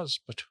language for us,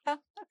 but Oh,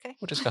 okay.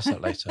 we'll discuss that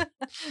later.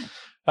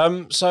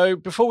 So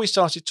before we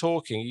started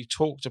talking, you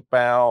talked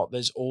about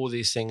there's all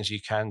these things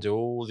you can do,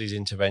 all these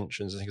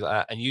interventions and things like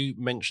that. And you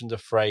mentioned the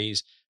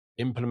phrase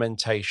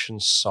implementation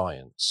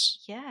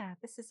science. Yeah,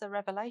 this is a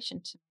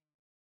revelation to me.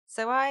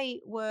 So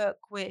I work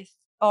with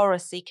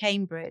Oracy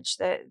Cambridge.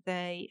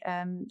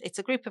 It's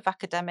a group of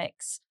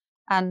academics,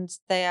 and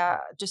they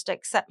are just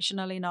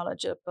exceptionally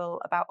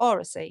knowledgeable about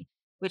Oracy,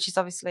 which is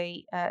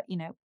obviously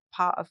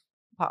part of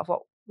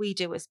what we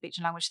do as speech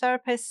and language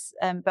therapists.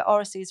 But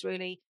Oracy is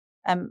really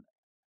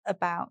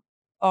about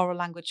oral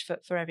language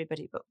for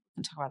everybody. But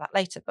we can talk about that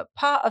later. But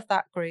part of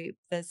that group,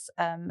 there's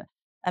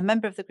a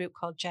member of the group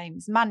called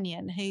James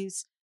Mannion,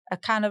 who's a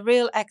kind of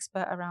real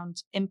expert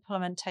around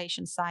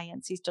implementation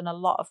science. He's done a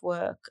lot of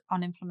work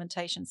on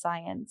implementation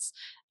science.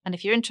 And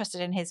if you're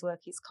interested in his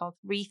work, it's called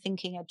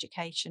Rethinking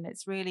Education.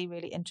 It's really,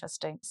 really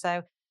interesting.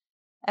 So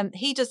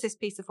he does this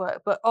piece of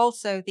work, but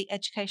also the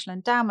Educational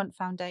Endowment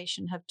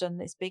Foundation have done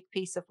this big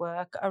piece of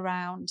work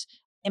around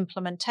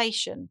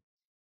implementation.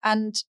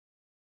 And,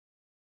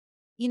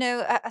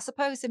 I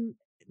suppose in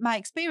my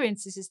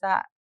experiences is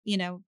that,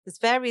 there's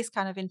various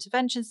kind of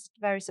interventions,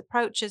 various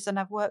approaches, and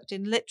I've worked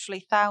in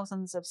literally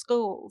thousands of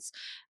schools.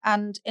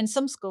 And in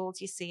some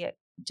schools, you see it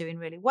doing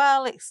really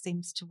well. It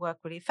seems to work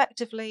really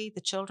effectively.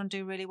 The children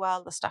do really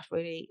well. The staff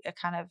really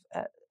kind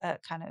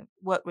of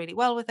work really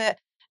well with it.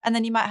 And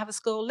then you might have a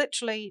school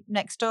literally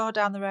next door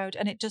down the road,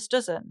 and it just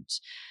doesn't.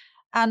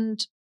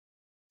 And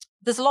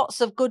there's lots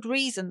of good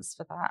reasons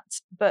for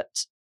that,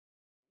 but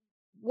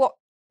what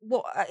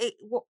what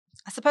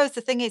I suppose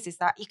the thing is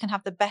that you can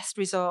have the best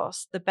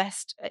resource, the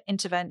best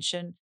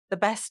intervention, the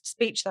best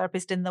speech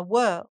therapist in the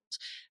world,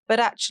 but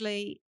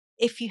actually,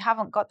 if you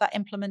haven't got that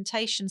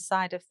implementation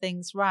side of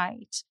things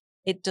right,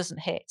 it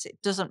doesn't hit.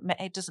 It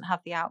doesn't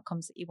have the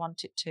outcomes that you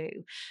want it to,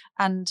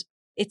 and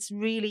it's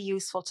really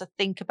useful to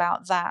think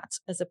about that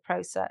as a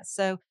process.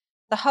 So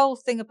the whole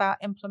thing about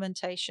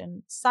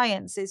implementation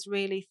science is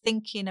really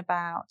thinking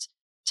about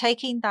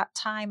taking that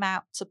time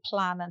out to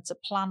plan and to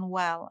plan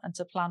well and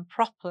to plan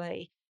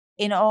properly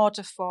in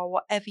order for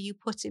whatever you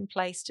put in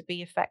place to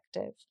be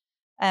effective.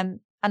 And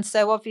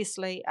so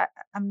obviously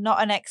I'm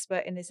not an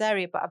expert in this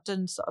area, but I've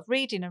done sort of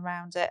reading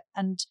around it,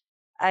 and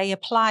I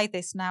apply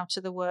this now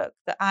to the work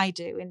that I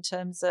do in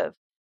terms of,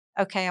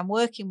 okay, I'm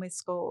working with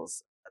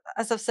schools.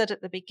 As I've said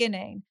at the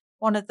beginning,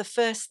 one of the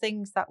first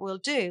things that we'll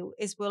do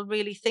is we'll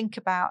really think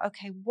about,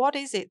 okay, what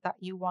is it that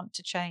you want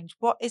to change?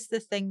 What is the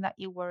thing that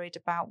you're worried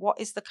about?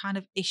 What is the kind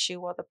of issue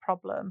or the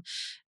problem?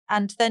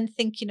 And then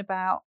thinking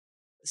about,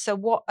 so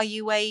what are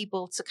you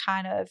able to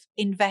kind of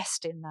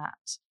invest in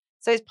that?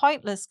 So it's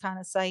pointless kind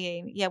of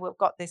saying, yeah, we've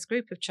got this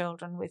group of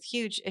children with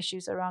huge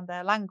issues around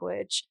their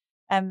language,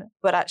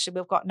 but actually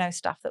we've got no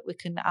staff that we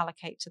can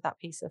allocate to that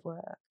piece of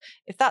work.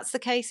 If that's the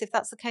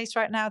case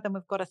right now, then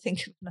we've got to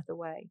think of another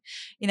way,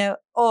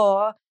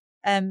 or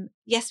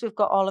yes, we've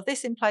got all of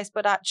this in place,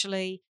 but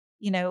actually,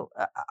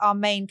 our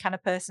main kind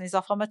of person is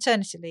off on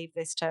maternity leave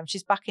this term.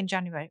 She's back in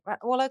January. Right,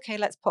 well, okay,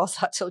 let's pause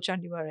that till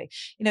January.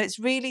 It's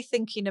really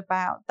thinking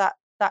about that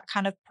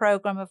kind of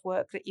program of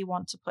work that you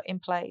want to put in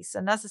place.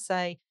 And as I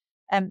say,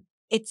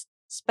 it's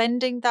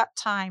spending that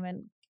time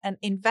and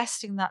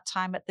investing that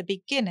time at the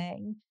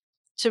beginning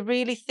to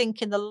really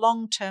think in the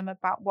long term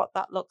about what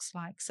that looks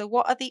like. So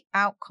what are the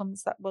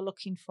outcomes that we're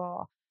looking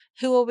for?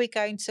 Who are we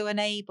going to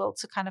enable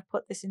to kind of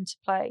put this into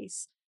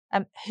place?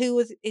 Who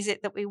is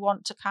it that we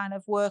want to kind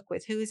of work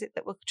with? Who is it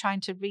that we're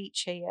trying to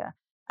reach here?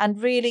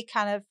 And really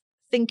kind of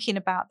thinking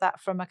about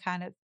that from a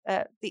kind of,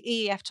 the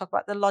EEF talk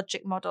about the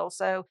logic model.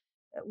 So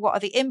what are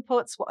the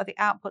inputs? What are the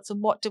outputs?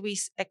 And what do we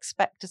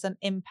expect as an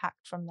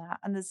impact from that?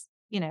 And there's,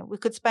 we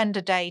could spend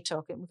a day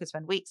talking, we could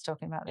spend weeks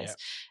talking about this.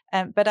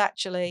 But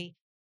actually,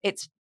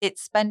 it's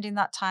spending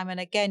that time and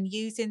again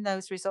using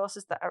those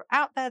resources that are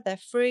out there. They're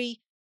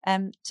free,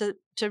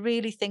 to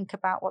really think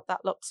about what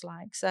that looks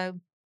like.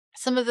 So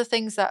some of the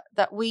things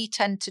that we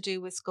tend to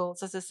do with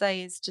schools, as I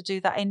say, is to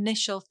do that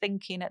initial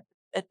thinking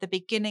at the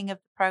beginning of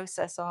the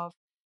process of,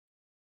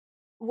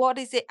 what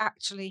is it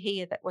actually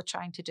here that we're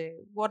trying to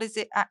do? What is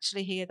it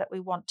actually here that we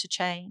want to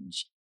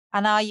change?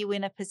 And are you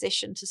in a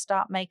position to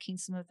start making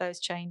some of those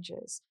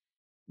changes?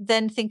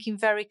 Then thinking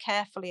very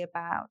carefully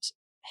about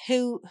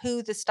who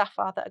the staff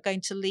are that are going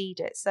to lead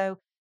it. So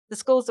the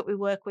schools that we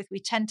work with, we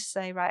tend to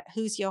say, right,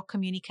 who's your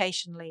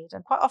communication lead?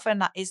 And quite often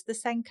that is the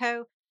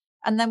SENCO.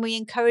 And then we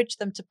encourage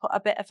them to put a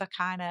bit of a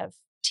kind of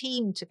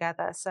team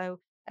together. So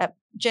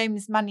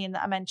James Mannion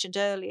that I mentioned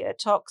earlier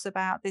talks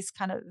about this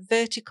kind of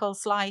vertical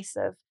slice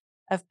of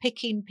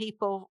picking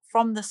people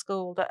from the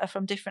school that are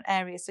from different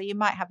areas. So you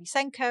might have your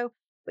SENCO,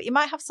 but you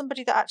might have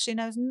somebody that actually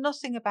knows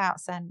nothing about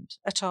SEND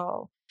at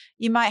all.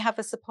 You might have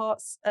a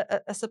support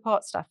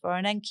staff or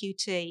an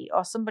NQT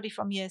or somebody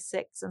from year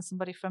 6 and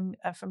somebody from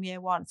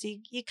year 1. So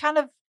you kind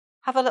of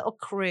have a little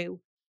crew.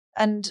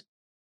 And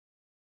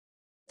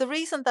the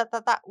reason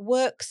that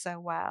works so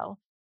well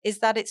is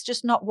that it's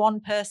just not one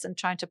person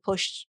trying to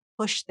push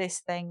this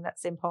thing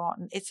that's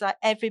important. It's like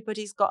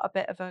everybody's got a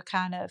bit of a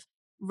kind of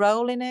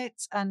role in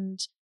it and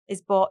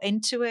is bought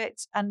into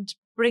it and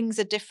brings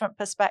a different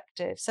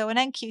perspective. So an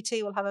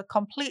NQT will have a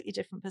completely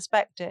different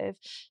perspective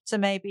to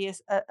maybe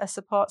a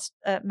support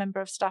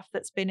member of staff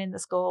that's been in the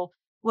school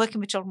working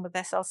with children with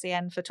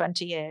SLCN for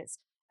 20 years.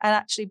 And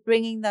actually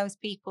bringing those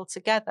people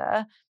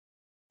together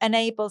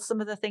enables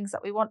some of the things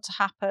that we want to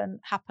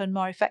happen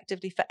more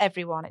effectively for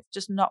everyone. It's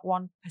just not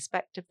one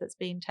perspective that's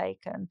being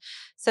taken.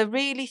 So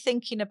really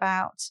thinking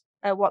about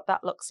what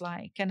that looks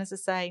like. And as I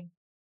say,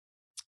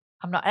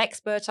 I'm not an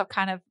expert. I've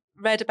kind of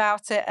read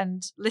about it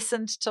and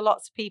listened to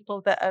lots of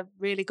people that are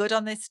really good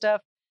on this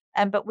stuff.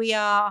 But we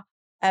are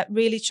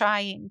really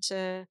trying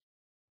to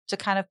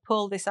kind of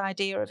pull this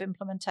idea of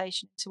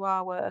implementation to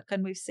our work.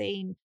 And we've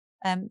seen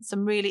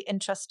some really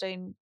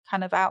interesting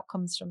kind of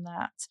outcomes from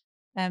that.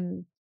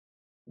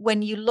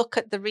 When you look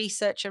at the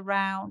research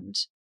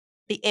around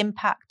the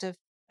impact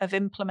of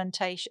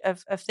implementation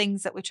of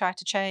things that we try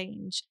to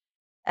change,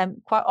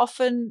 quite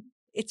often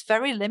it's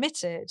very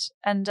limited.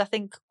 And I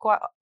think quite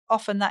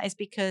often that is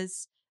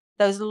because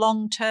those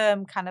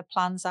long-term kind of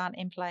plans aren't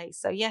in place.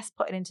 So yes,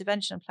 put an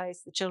intervention in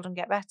place, the children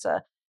get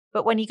better.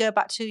 But when you go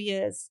back 2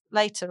 years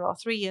later or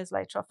 3 years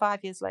later or 5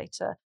 years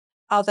later,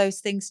 are those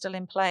things still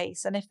in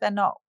place? And if they're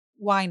not,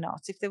 why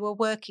not? If they were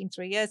working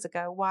 3 years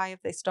ago, why have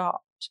they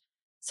stopped?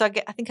 So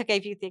I think I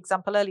gave you the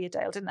example earlier,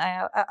 Dale, didn't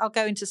I? I'll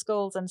go into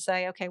schools and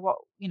say, okay,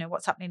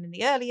 what's happening in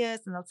the early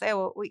years? And they'll say,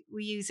 oh, we're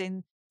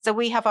using, so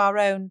we have our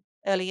own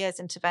early years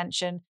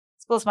intervention.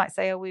 Schools might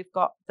say, oh, we've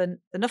got the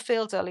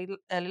Nuffield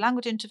early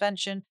language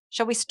intervention.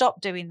 Shall we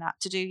stop doing that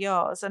to do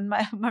yours? And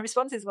my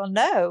response is, well,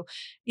 no.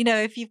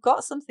 If you've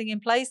got something in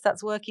place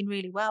that's working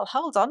really well,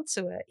 hold on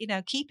to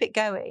it, keep it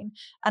going.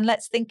 And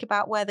let's think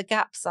about where the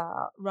gaps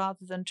are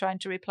rather than trying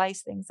to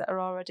replace things that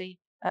are already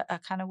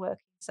are kind of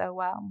working so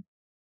well.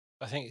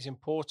 I think it's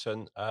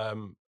important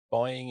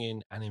buying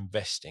in and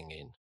investing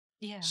in.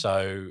 Yeah.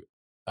 So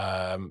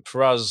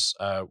for us,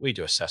 we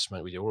do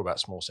assessment. We do all about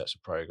small steps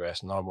of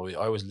progress, and I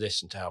always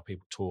listen to how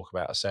people talk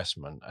about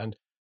assessment, and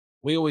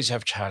we always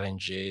have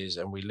challenges,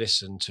 and we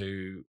listen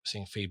to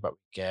seeing feedback we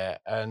get.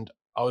 And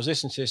I was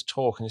listening to this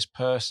talk, and this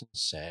person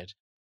said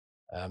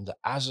that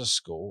as a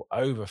school,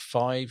 over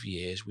 5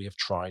 years, we have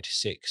tried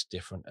 6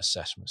 different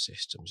assessment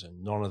systems,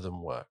 and none of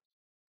them worked.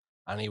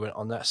 And he went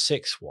on that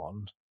sixth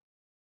one,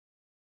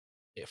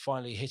 it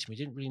finally hit him. He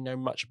didn't really know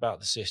much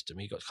about the system.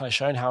 He got kind of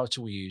shown how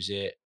to use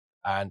it,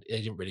 and he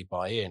didn't really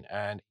buy in.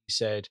 And he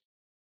said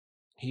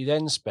he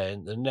then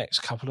spent the next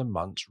couple of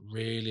months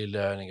really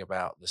learning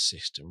about the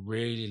system,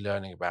 really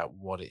learning about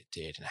what it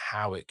did and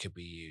how it could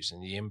be used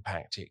and the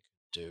impact it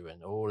could do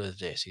and all of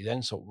this. He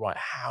then thought, right,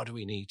 how do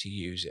we need to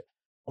use it?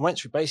 I went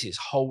through basically this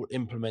whole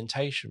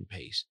implementation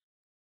piece.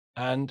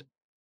 And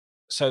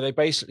so they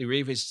basically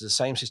revisited the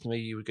same system that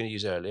you were going to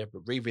use earlier,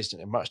 but revisited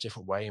it in a much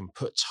different way and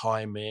put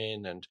time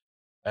in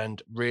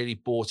and really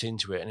bought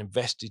into it and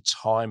invested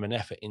time and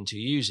effort into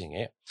using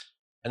it.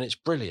 And it's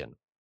brilliant.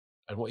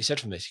 And what he said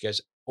from this, he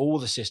goes, all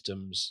the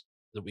systems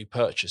that we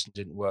purchased and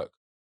didn't work,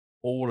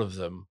 all of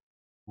them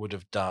would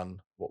have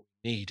done what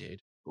we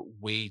needed, but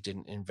we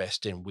didn't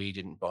invest in, we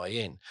didn't buy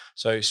in.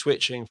 So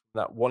switching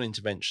from that one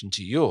intervention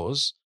to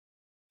yours,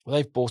 well,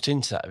 they've bought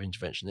into that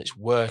intervention. It's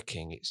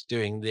working, it's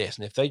doing this.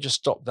 And if they just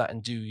stop that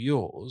and do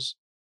yours,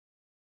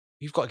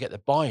 you've got to get the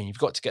buy-in. You've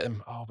got to get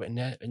them. Oh, but in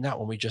that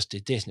one we just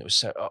did this, and it was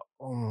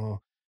so.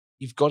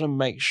 You've got to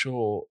make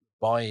sure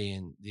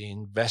buy-in, the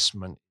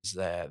investment is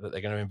there that they're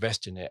going to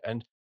invest in it,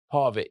 and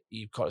part of it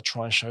you've got to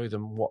try and show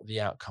them what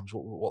the outcomes,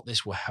 what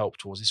this will help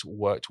towards, this will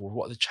work towards,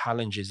 what are the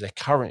challenges they're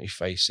currently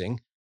facing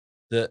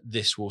that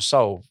this will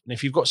solve. And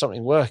if you've got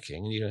something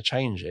working and you're going to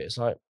change it, it's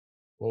like,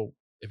 well,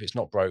 if it's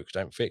not broke,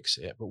 don't fix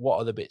it. But what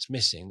are the bits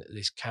missing that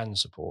this can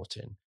support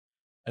in?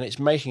 And it's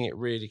making it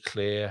really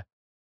clear,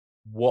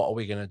 what are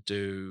we going to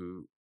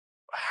do?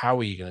 How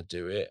are you going to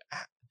do it?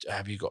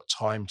 Have you got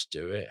time to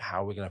do it?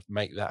 How are we going to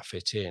make that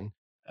fit in?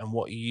 And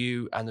what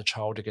you and the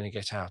child are going to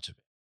get out of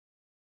it.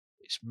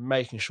 It's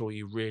making sure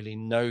you really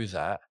know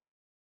that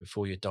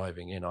before you're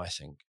diving in, I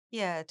think.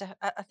 Yeah,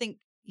 I think,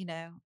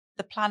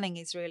 the planning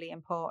is really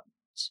important.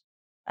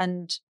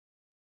 And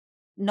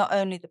not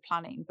only the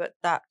planning, but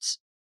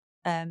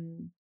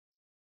um,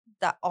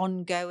 that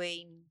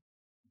ongoing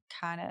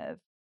kind of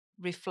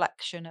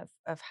reflection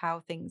of how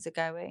things are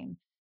going.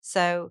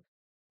 So,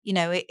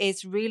 it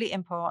is really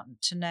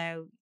important to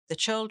know the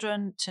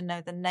children, to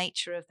know the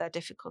nature of their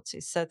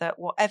difficulties so that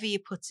whatever you're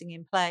putting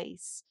in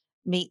place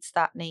meets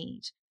that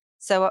need.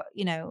 So,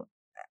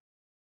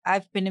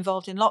 I've been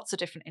involved in lots of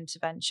different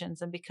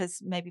interventions, and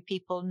because maybe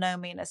people know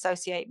me and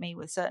associate me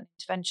with certain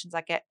interventions, I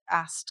get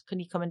asked,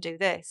 "Can you come and do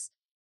this?"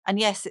 And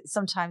yes, it's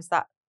sometimes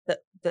that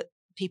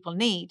people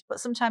need, but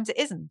sometimes it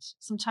isn't.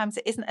 Sometimes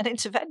it isn't an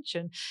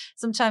intervention.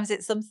 Sometimes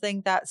it's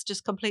something that's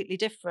just completely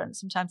different.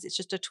 Sometimes it's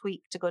just a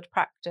tweak to good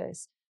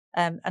practice,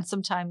 and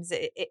sometimes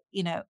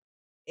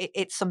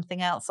it's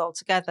something else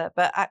altogether.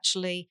 But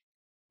actually,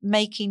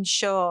 making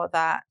sure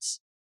that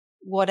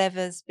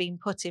whatever's been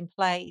put in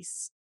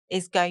place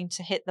is going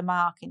to hit the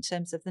mark in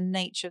terms of the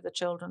nature of the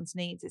children's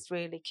needs is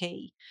really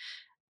key.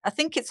 I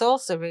think it's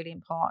also really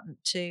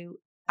important to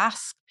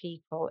ask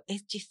people, do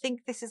you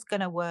think this is going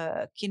to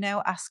work?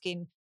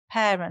 Asking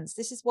parents,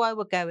 this is why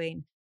we're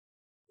going.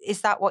 Is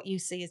that what you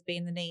see as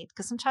being the need?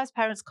 Because sometimes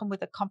parents come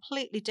with a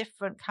completely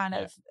different kind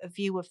Yeah. of a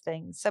view of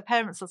things. So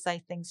parents will say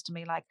things to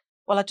me like,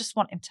 well, I just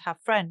want him to have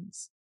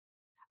friends,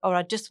 or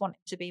I just want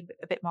him to be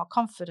a bit more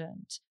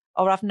confident.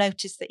 Or I've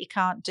noticed that you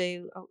can't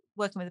do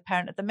working with a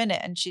parent at the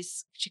minute. And she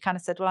kind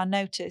of said, well, I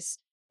notice,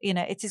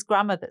 it's his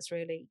grammar that's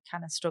really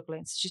kind of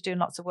struggling. So she's doing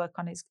lots of work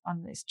on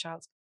his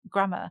child's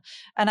grammar.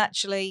 And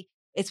actually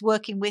it's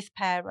working with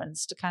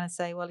parents to kind of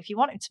say, well, if you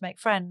want him to make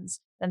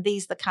friends, then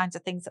these are the kinds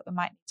of things that we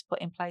might need to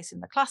put in place in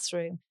the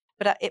classroom.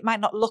 but it might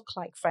not look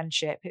like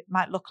friendship. It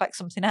might look like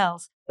something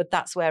else, but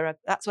that's where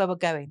we're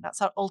going. That's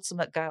our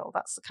ultimate goal.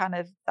 That's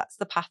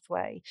the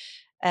pathway.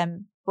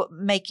 But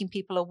making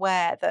people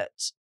aware that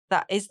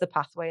that is the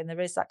pathway and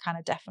there is that kind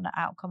of definite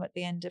outcome at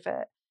the end of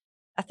it.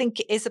 I think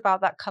it is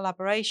about that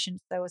collaboration.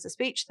 So as a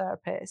speech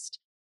therapist,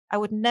 I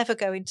would never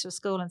go into a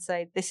school and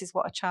say, this is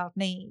what a child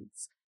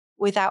needs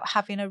without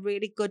having a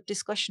really good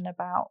discussion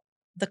about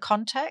the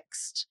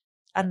context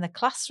and the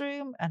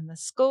classroom and the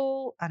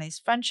school and his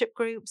friendship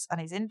groups and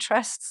his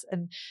interests.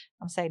 And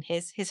I'm saying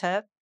his,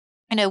 her,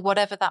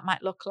 whatever that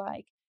might look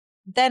like.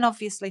 Then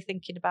obviously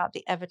thinking about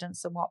the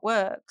evidence and what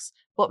works,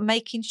 but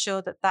making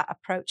sure that that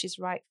approach is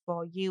right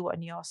for you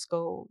and your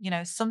school.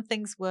 Some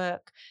things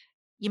work.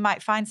 You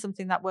might find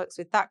something that works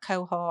with that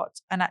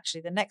cohort, and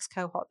actually the next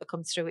cohort that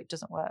comes through, it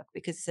doesn't work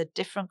because it's a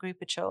different group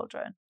of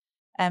children.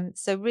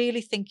 So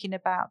really thinking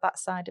about that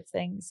side of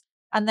things,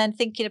 and then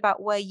thinking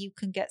about where you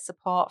can get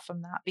support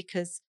from that,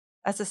 because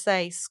as I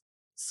say,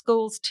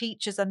 schools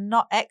teachers are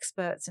not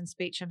experts in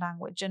speech and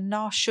language, and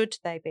nor should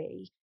they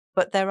be.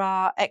 But there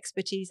are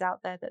expertise out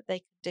there that they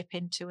can dip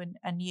into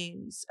and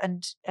use,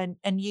 and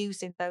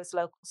using those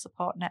local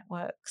support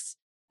networks.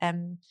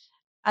 And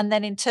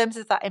then in terms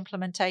of that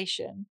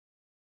implementation,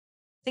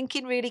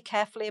 thinking really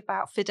carefully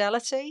about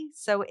fidelity.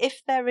 So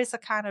if there is a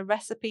kind of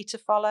recipe to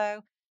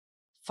follow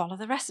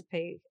the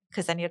recipe,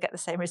 because then you'll get the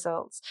same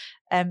results.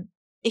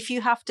 If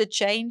you have to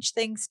change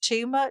things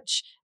too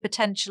much,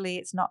 potentially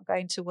it's not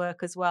going to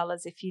work as well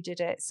as if you did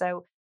it.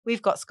 So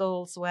we've got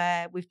schools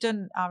where we've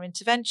done our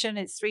intervention.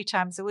 It's 3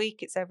 times a week.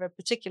 It's over a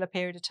particular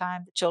period of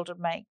time. The children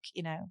make,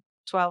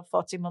 12,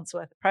 14 months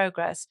worth of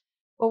progress.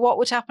 Well, what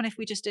would happen if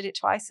we just did it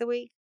twice a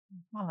week?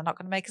 Well, they're not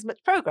going to make as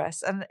much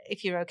progress. And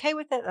if you're okay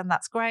with it, then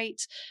that's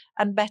great.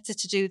 And better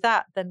to do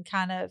that than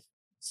kind of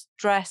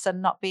stress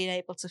and not being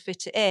able to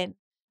fit it in,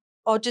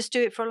 or just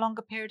do it for a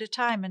longer period of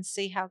time and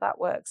see how that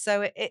works.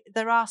 So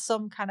there are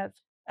some kind of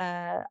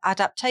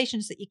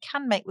adaptations that you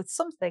can make with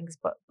some things,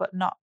 but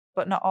not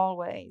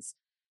always.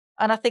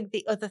 And I think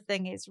the other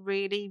thing is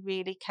really,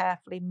 really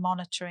carefully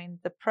monitoring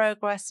the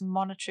progress,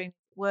 monitoring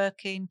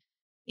working.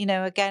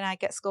 Again, I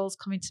get schools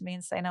coming to me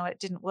and saying, "No, it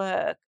didn't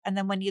work." And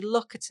then when you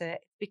look at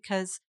it,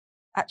 because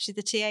actually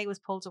the TA was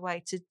pulled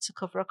away to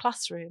cover a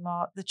classroom,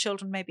 or the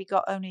children maybe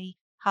got only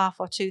half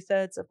or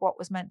 2/3 of what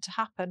was meant to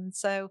happen.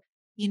 So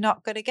you're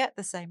not going to get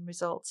the same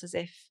results as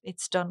if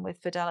it's done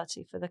with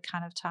fidelity for the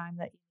kind of time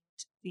that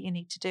you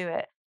need to do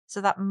it.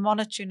 So that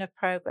monitoring of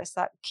progress,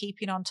 that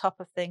keeping on top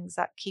of things,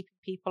 that keeping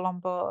people on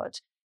board,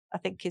 I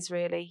think is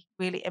really,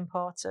 really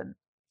important.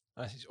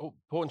 It's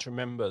important to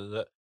remember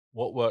that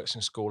what works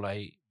in school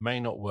A may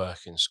not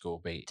work in school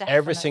B.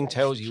 Everything Definitely.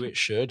 tells you it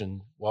should,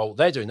 and while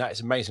they're doing that,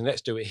 it's amazing.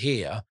 Let's do it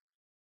here.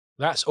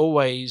 That's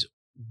always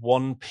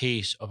one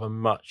piece of a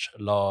much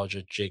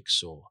larger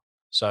jigsaw.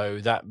 So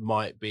that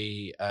might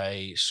be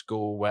a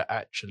school where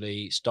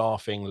actually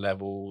staffing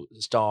level,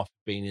 staff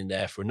have been in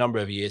there for a number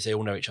of years. They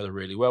all know each other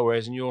really well.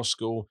 Whereas in your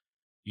school,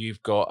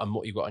 you've got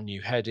a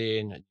new head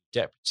in, a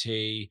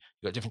deputy,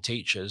 you've got different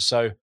teachers.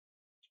 So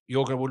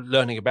you're going to be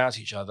learning about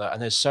each other.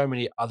 And there's so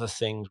many other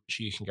things which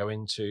you can go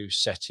into,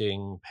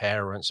 setting,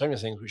 parents, so many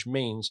things, which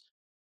means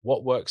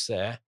what works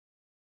there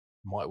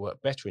might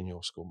work better in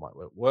your school, might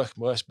work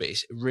worse. But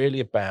it's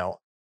really about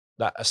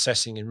that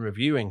assessing and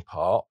reviewing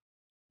part,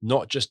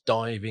 not just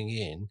diving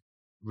in,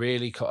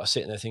 really kind of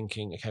sitting there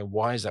thinking, okay,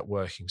 why is that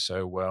working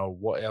so well?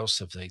 What else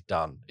have they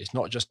done? It's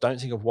not just, don't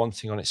think of one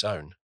thing on its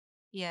own.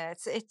 Yeah,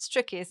 it's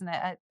tricky, isn't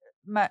it?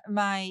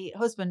 My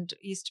husband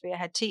used to be a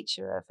head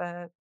teacher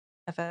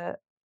of a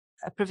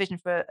provision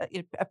for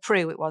a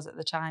PRU, it was at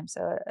the time,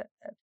 so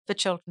for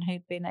children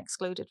who'd been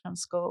excluded from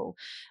school.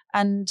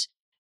 And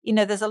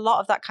there's a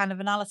lot of that kind of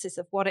analysis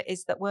of what it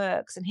is that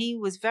works, and he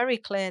was very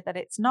clear that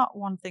it's not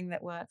one thing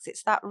that works.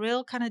 It's that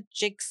real kind of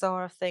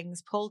jigsaw of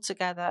things pulled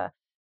together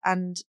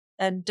and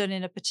done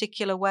in a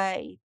particular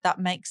way that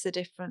makes the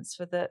difference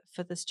for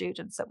the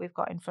students that we've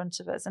got in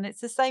front of us. And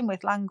it's the same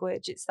with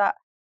language. It's that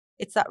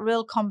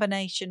real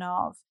combination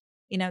of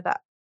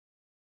that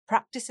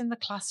practice in the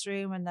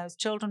classroom and those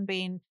children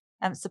being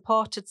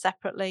supported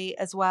separately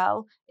as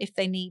well if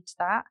they need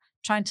that,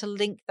 trying to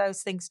link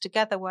those things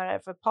together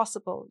wherever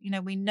possible.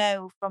 We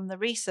know from the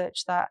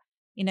research that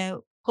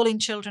pulling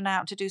children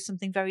out to do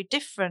something very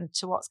different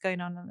to what's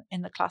going on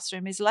in the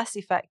classroom is less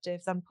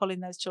effective than pulling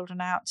those children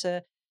out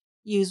to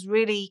use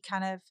really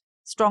kind of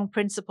strong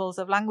principles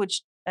of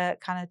language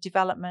kind of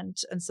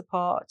development and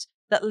support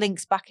that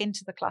links back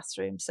into the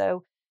classroom.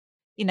 So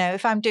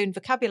if I'm doing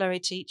vocabulary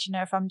teach,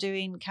 if I'm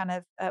doing kind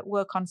of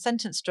work on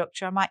sentence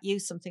structure, I might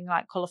use something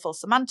like colourful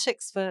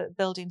semantics for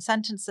building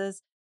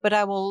sentences, but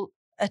I will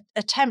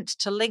attempt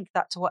to link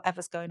that to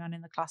whatever's going on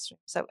in the classroom.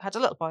 So I had a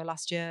little boy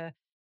last year.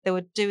 They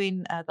were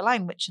doing The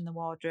Lion, Witch and the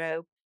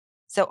Wardrobe.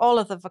 So all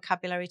of the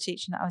vocabulary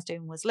teaching that I was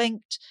doing was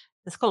linked.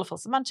 The colourful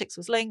semantics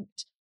was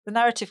linked. The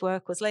narrative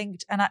work was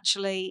linked. And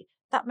actually,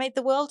 that made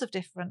the world of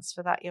difference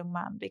for that young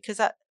man, because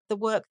the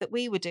work that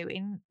we were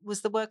doing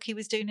was the work he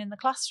was doing in the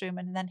classroom,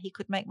 and then he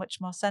could make much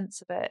more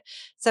sense of it.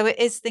 So it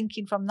is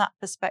thinking from that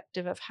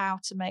perspective of how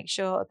to make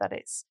sure that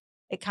it's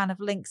it kind of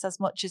links as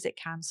much as it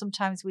can.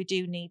 Sometimes we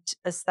do need,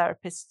 as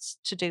therapists,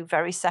 to do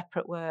very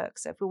separate work.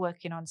 So if we're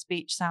working on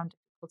speech sound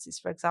difficulties,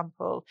 for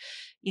example,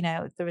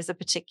 there is a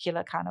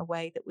particular kind of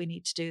way that we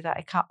need to do that.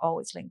 It can't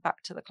always link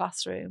back to the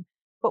classroom.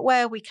 But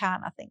where we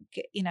can, I think,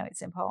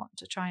 it's important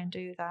to try and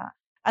do that.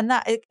 And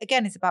that,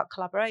 again, is about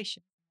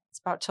collaboration. It's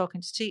about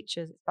talking to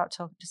teachers. It's about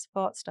talking to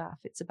support staff.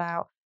 It's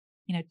about,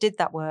 did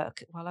that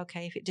work? Well,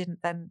 okay, if it didn't,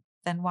 then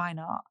why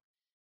not?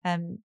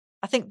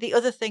 I think the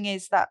other thing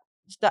is that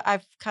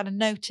I've kind of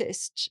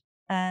noticed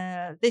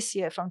this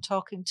year from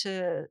talking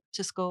to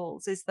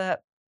schools is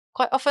that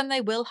quite often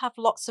they will have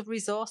lots of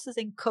resources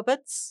in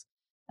cupboards.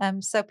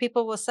 So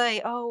people will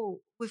say, "Oh,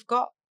 we've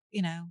got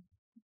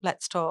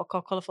Let's Talk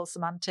or Colourful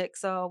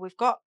Semantics, or we've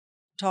got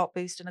Talk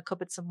Boost in a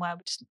cupboard somewhere.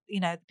 We just,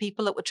 the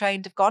people that were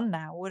trained have gone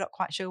now. We're not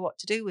quite sure what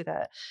to do with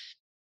it."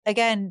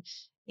 Again,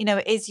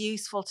 it is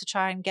useful to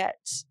try and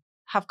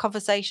have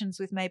conversations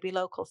with maybe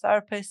local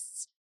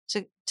therapists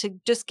to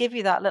just give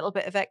you that little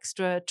bit of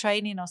extra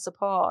training or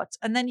support,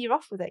 and then you're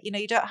off with it.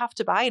 You don't have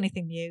to buy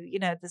anything new.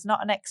 There's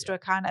not an extra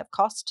kind of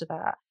cost to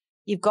that.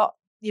 You've got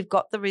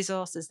the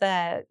resources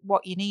there.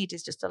 What you need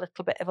is just a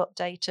little bit of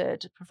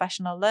updated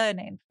professional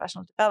learning,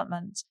 professional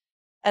development,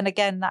 and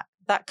again,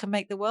 that can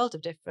make the world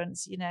of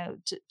difference.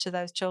 To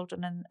those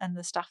children and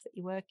the staff that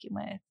you're working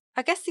with.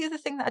 I guess the other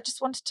thing that I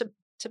just wanted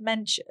to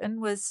mention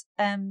was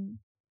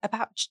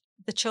about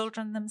the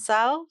children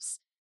themselves.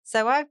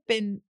 So I've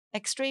been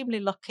extremely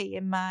lucky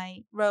in my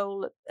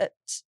role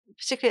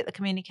particularly at the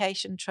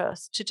Communication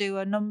Trust, to do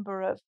a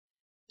number of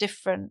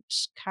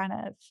different kind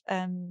of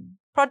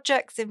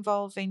projects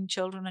involving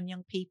children and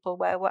young people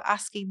where we're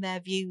asking their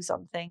views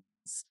on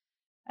things.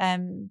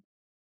 And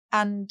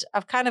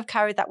I've kind of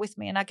carried that with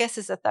me. And I guess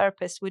as a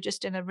therapist, we're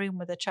just in a room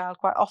with a child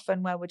quite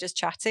often where we're just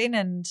chatting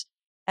and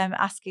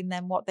asking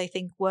them what they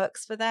think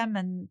works for them.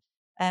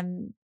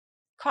 And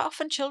quite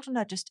often children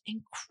are just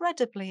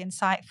incredibly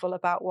insightful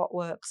about what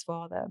works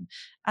for them.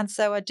 And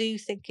so I do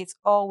think it's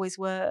always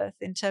worth,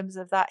 in terms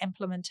of that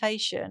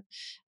implementation,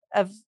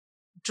 of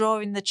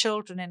drawing the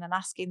children in and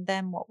asking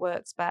them what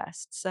works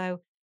best. So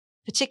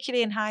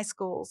particularly in high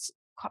schools,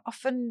 quite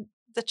often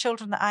the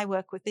children that I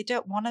work with, they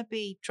don't want to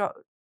be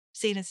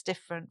seen as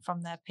different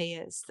from their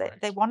peers.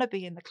 They want to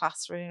be in the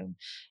classroom.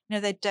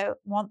 They don't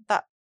want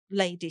that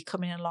lady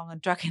coming along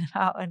and dragging them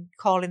out and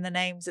calling the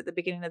names at the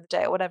beginning of the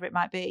day or whatever it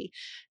might be.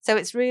 So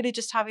it's really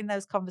just having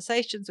those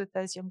conversations with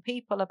those young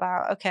people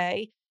about,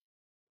 okay,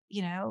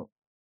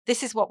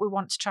 this is what we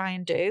want to try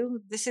and do.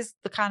 This is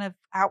the kind of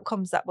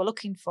outcomes that we're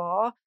looking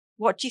for.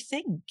 What do you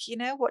think?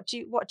 What do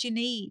you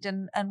need,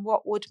 and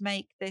what would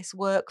make this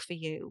work for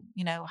you?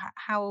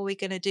 How are we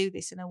going to do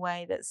this in a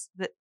way that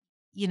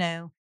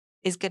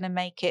is going to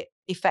make it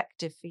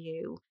effective for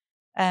you?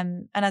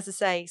 And as I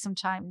say,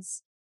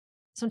 sometimes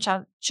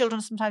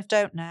children sometimes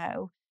don't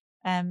know,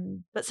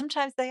 but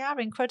sometimes they are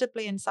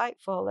incredibly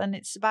insightful, and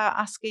it's about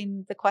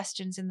asking the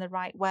questions in the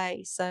right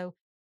way. So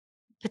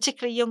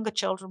particularly younger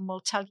children will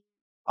tell you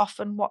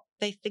often what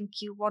they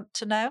think you want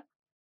to know,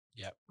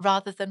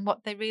 rather than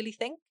what they really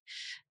think.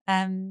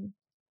 And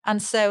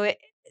so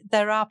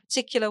there are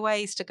particular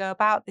ways to go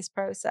about this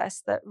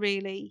process that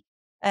really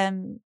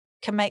can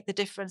make the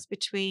difference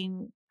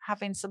between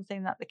having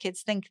something that the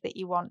kids think that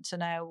you want to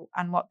know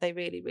and what they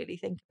really, really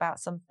think about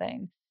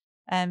something.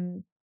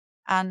 And,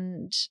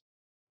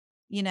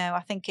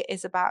 I think it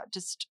is about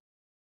just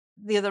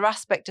the other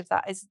aspect of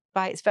that is,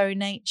 by its very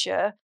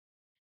nature,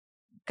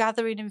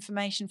 gathering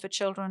information for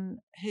children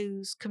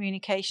whose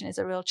communication is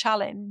a real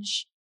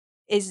challenge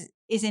is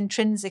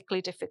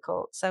intrinsically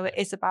difficult. So it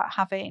is about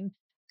having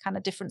kind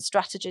of different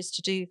strategies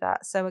to do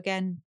that. So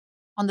again,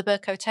 on the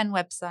Burco 10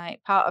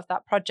 website, part of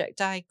that project,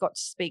 I got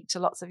to speak to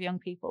lots of young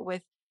people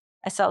with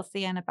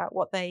SLCN about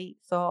what they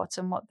thought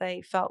and what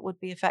they felt would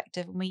be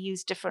effective. And we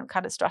use different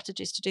kind of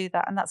strategies to do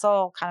that. And that's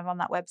all kind of on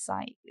that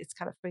website. It's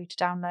kind of free to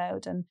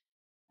download.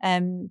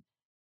 And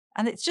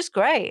it's just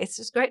great. It's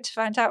just great to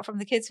find out from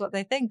the kids what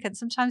they think. And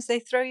sometimes they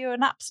throw you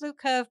an absolute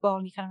curveball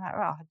and you kind of like,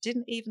 oh, I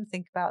didn't even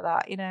think about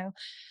that.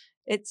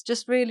 It's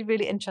just really,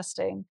 really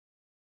interesting.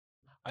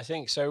 I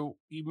think so.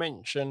 You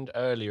mentioned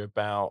earlier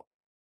about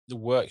the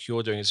work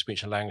you're doing as a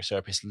speech and language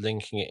therapist,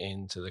 linking it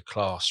into the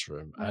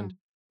classroom. And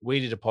we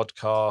did a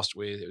podcast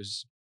with, it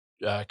was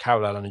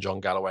Carol Allen and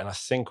John Galloway, and I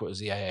think it was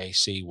the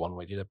AAC one.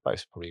 We did a,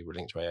 both probably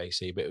linked to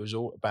AAC, but it was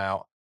all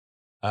about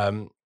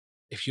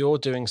if you're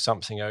doing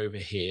something over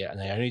here and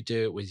they only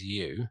do it with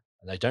you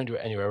and they don't do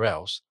it anywhere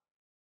else,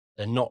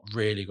 they're not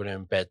really going to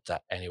embed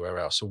that anywhere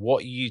else. So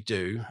what you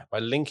do by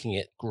linking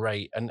it,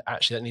 great. And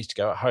actually that needs to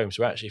go at home.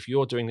 So actually, if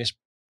you're doing this,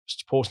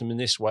 supporting them in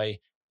this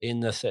way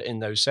in in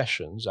those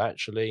sessions,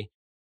 actually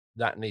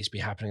that needs to be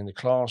happening in the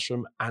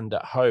classroom and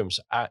at home.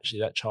 So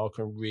actually that child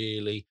can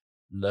really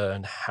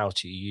learn how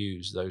to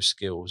use those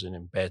skills and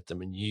embed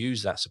them and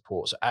use that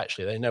support. So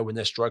actually they know when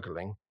they're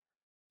struggling,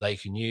 they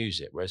can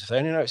use it. Whereas if they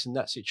only know it's in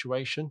that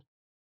situation,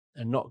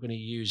 they're not going to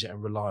use it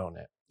and rely on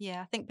it.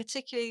 Yeah, I think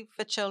particularly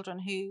for children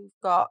who've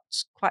got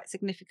quite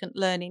significant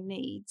learning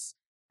needs,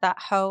 that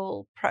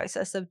whole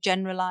process of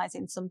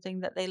generalizing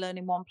something that they learn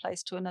in one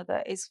place to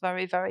another is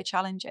very, very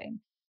challenging.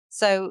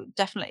 So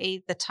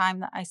definitely the time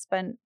that I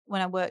spent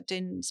when I worked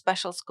in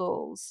special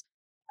schools,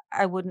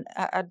 I wouldn't,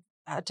 I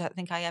don't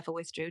think I ever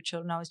withdrew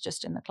children. I was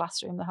just in the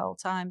classroom the whole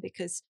time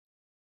because,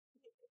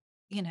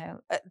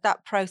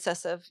 that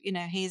process of,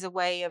 here's a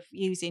way of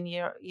using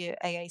your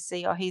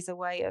AAC, or here's a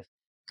way of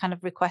kind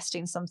of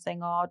requesting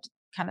something, or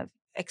kind of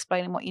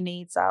explaining what your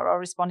needs are, or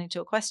responding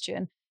to a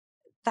question,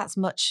 that's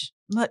much,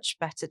 much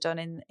better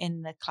done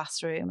in the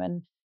classroom.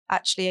 And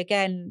actually,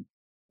 again,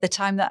 the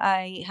time that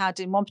I had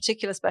in one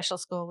particular special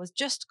school was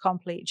just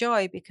complete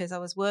joy because I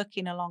was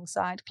working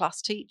alongside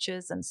class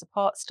teachers and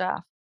support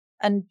staff.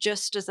 And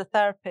just as a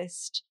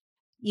therapist,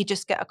 you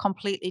just get a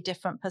completely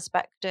different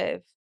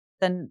perspective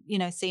than,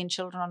 seeing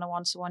children on a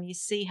one-to-one. You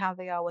see how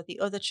they are with the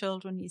other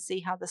children, you see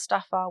how the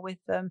staff are with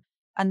them,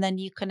 and then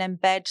you can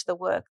embed the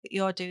work that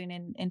you're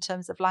doing in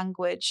terms of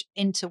language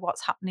into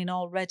what's happening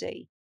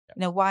already.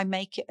 Why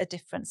make it a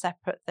different,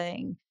 separate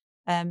thing?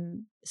 As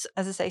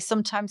I say,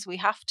 sometimes we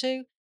have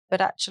to, but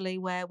actually,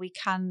 where we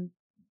can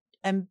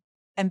em-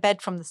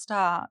 embed from the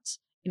start,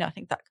 I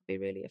think that could be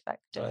really I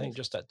effective. think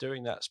just that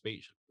doing that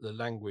speech, the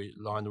language,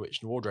 language,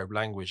 and wardrobe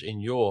language in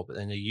your, but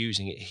then they're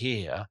using it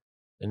here.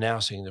 They're now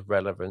seeing the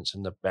relevance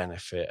and the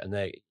benefit, and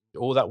they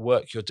all that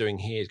work you're doing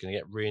here is going to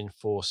get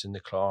reinforced in the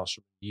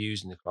classroom,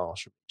 used in the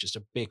classroom. Just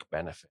a big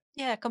benefit.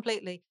 Yeah,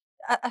 completely.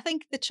 I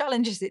think the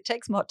challenge is it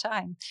takes more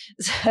time.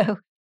 So,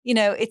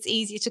 it's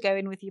easier to go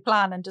in with your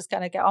plan and just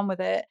kind of get on with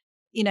it.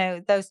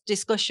 Those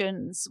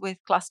discussions with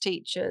class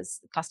teachers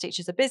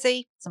are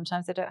busy.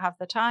 Sometimes they don't have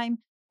the time.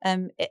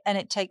 And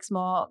it takes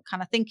more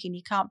kind of thinking.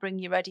 You can't bring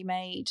your ready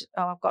made,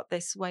 oh, I've got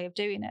this way of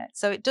doing it.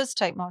 So it does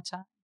take more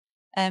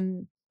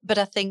time. But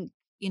I think,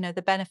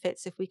 the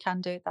benefits, if we can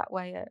do it that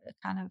way, are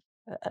kind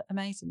of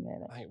amazing,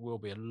 really. I think it will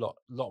be a lot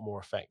more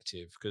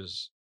effective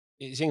because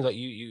it seems like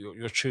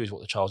you'll choose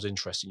what the child's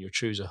interested in. You'll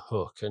choose a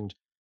hook, and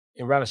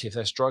in reality, if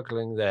they're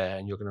struggling there,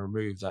 and you're going to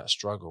remove that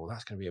struggle,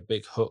 that's going to be a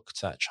big hook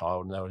to that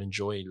child, and they'll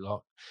enjoy a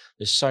lot.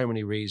 There's so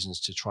many reasons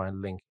to try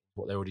and link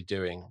what they're already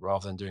doing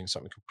rather than doing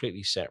something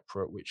completely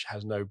separate, which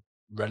has no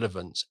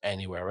relevance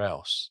anywhere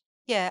else.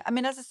 Yeah, I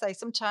mean, as I say,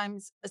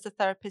 sometimes as a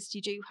therapist,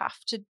 you do have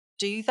to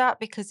do that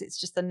because it's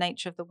just the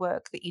nature of the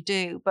work that you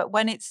do. But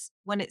when it's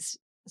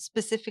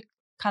specific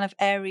kind of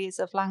areas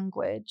of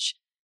language,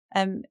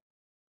 um,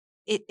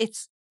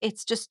 it's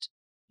just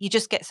you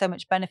just get so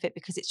much benefit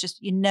because it's just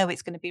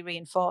it's going to be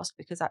reinforced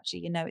because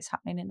actually it's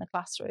happening in the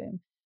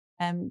classroom.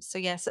 So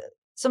yes,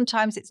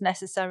 sometimes it's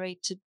necessary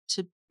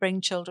to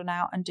bring children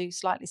out and do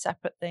slightly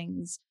separate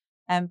things,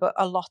 but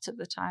a lot of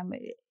the time,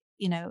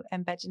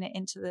 embedding it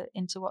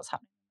into what's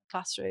happening in the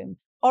classroom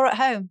or at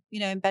home,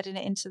 embedding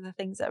it into the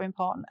things that are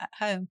important at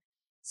home.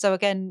 So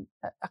again,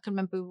 I can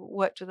remember we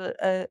worked with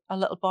a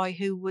little boy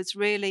who was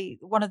really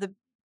one of the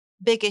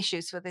big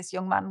issues for this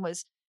young man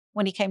was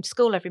when he came to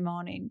school every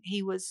morning,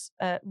 he was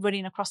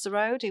running across the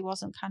road. He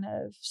wasn't kind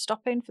of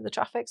stopping for the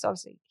traffic. So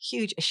obviously,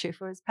 huge issue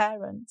for his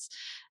parents.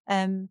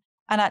 And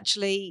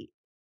actually,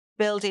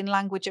 building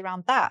language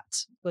around that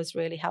was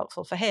really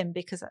helpful for him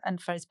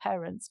and for his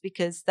parents,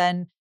 because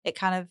then it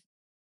kind of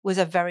was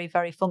a very,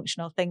 very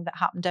functional thing that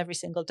happened every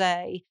single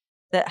day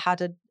that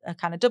had a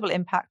kind of double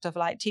impact of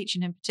like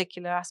teaching him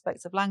particular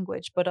aspects of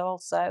language, but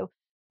also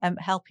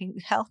helping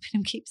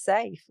him keep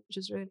safe, which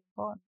is really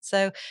important.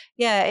 So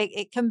yeah,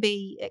 it can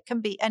be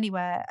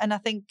anywhere. And I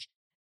think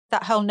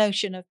that whole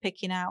notion of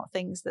picking out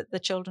things that the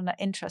children are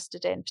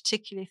interested in,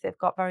 particularly if they've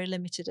got very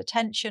limited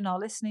attention or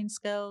listening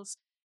skills,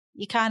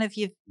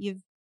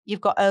 you've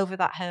got over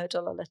that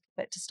hurdle a little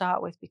bit to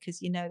start with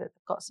because you know that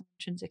they've got some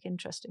intrinsic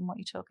interest in what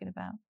you're talking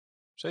about.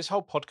 So this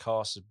whole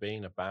podcast has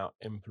been about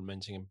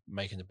implementing and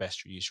making the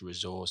best use of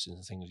resources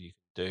and things you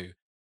can do.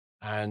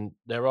 And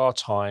there are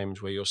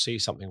times where you'll see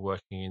something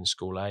working in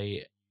school A,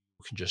 you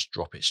can just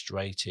drop it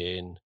straight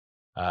in.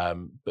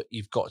 But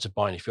you've got to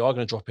bind. If you are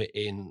going to drop it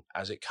in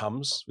as it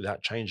comes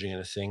without changing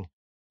anything,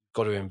 you've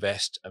got to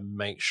invest and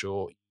make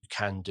sure you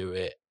can do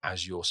it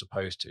as you're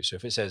supposed to. So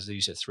if it says that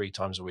you said 3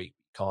 times a week,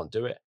 you can't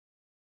do it,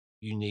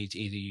 you need to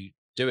either you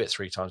do it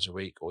 3 times a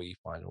week or you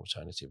find an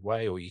alternative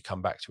way or you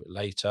come back to it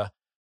later.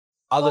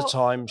 Other Or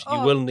times you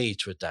or will need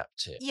to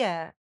adapt it.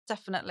 Yeah,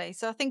 definitely.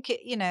 So I think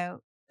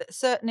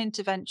certain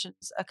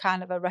interventions are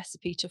kind of a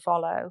recipe to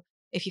follow.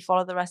 If you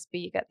follow the recipe,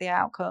 you get the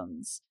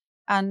outcomes.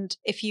 And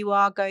if you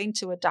are going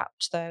to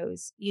adapt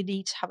those, you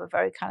need to have a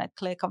very kind of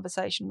clear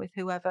conversation with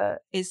whoever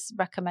is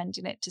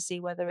recommending it to see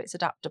whether it's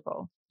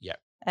adaptable. Yeah.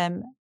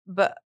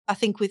 But I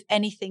think with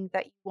anything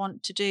that you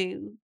want to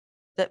do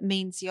that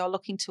means you're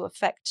looking to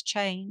affect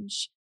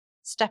change,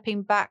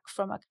 stepping back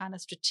from a kind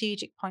of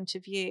strategic point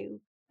of view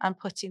and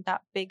putting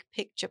that big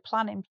picture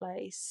plan in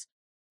place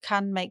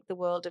can make the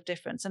world of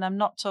difference. And I'm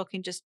not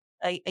talking just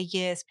a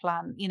year's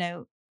plan.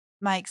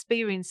 My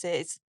experience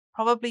is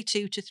probably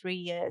 2 to 3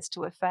 years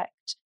to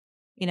affect,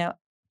 you know,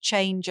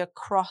 change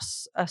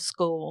across a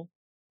school.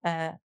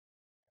 Uh,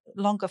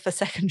 Longer for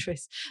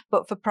secondaries,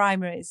 but for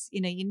primaries,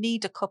 you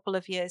need a couple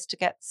of years to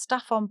get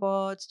staff on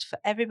board, for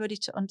everybody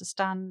to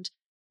understand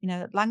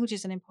language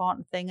is an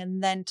important thing.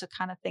 And then to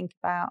kind of think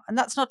about, and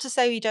that's not to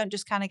say you don't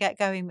just kind of get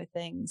going with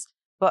things,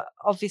 but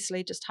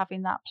obviously just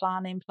having that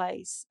plan in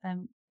place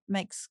can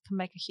make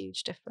a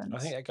huge difference. I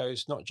think that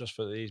goes not just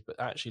for these, but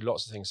actually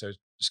lots of things. So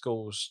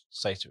schools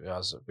say to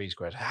us at B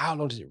squared, how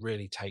long does it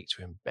really take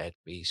to embed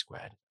B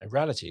squared? In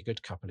reality, a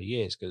good couple of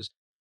years, because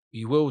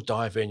you will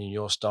dive in and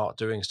you'll start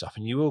doing stuff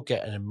and you will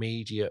get an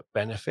immediate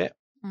benefit.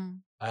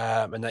 And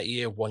that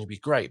year one would be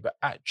great. But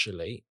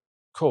actually,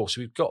 cool,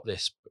 so we've got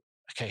this.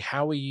 Okay,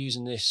 how are we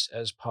using this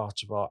as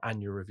part of our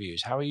annual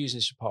reviews? How are we using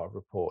this as part of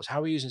reports? How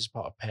are we using this as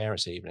part of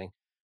parents' evening?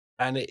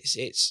 And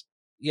it's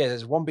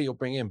there's one bit you'll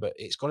bring in, but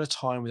it's got a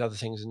time with other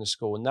things in the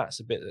school. And that's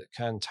a bit that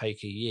can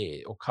take a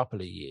year or couple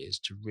of years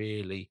to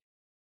really.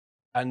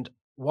 And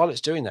while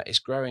it's doing that, it's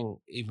growing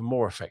even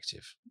more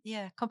effective.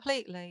 Yeah,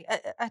 completely.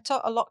 I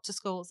talk a lot to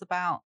schools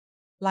about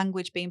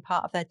language being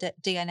part of their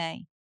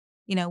DNA.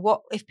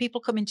 What if people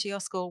come into your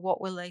school?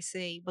 What will they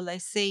see? Will they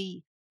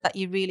see that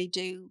you really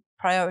do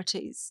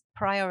prioritize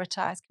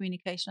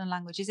communication and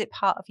language? Is it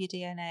part of your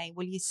DNA?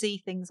 Will you see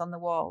things on the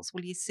walls?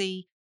 Will you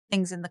see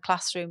things in the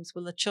classrooms?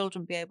 Will the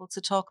children be able to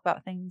talk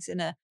about things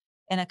in a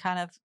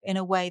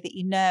way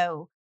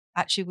that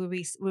actually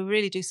we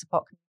really do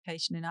support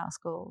communication in our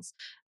schools,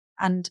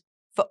 and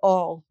for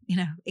all,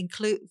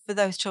 include for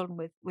those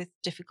children with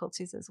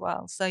difficulties as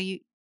well. So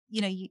you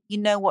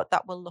know what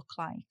that will look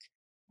like.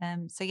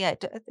 So yeah,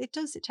 it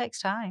does. It takes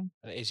time.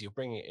 And it is, you'll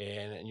bring it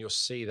in and you'll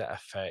see that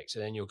effect,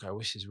 and then you'll go,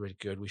 this is really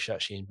good. We should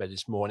actually embed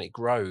this more. And it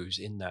grows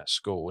in that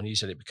school. And you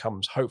said it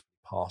becomes hopefully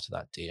part of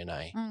that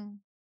DNA.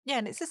 Yeah,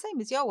 and it's the same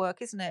as your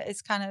work, isn't it?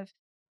 It's kind of,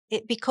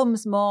 it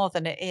becomes more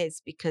than it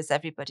is because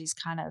everybody's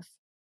kind of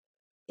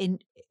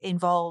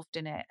involved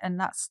in it, and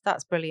that's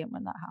brilliant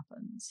when that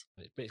happens.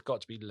 But it's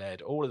got to be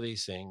led. All of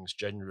these things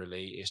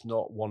generally, it's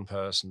not one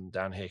person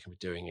down here can be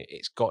doing it.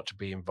 It's got to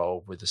be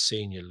involved with the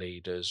senior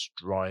leaders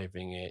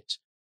driving it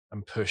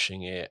and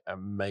pushing it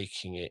and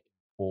making it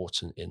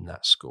important in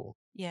that school.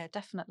 Yeah,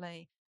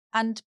 definitely.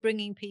 And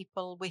bringing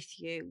people with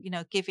you,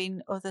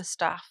 giving other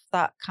staff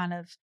that kind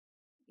of,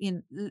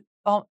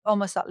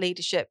 almost that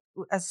leadership.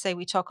 As I say,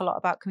 we talk a lot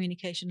about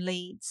communication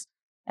leads,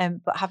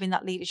 but having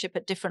that leadership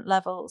at different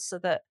levels so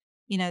that,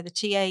 the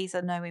TAs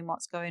are knowing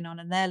what's going on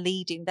and they're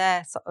leading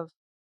their sort of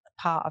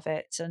part of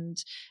it,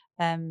 and,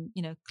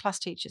 class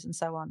teachers and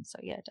so on. So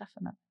yeah,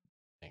 definitely.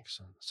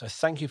 Excellent. So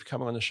thank you for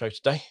coming on the show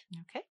today.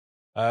 Okay.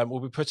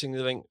 We'll be putting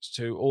the links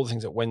to all the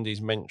things that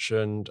Wendy's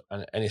mentioned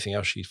and anything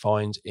else she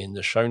finds in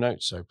the show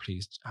notes. So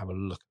please have a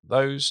look at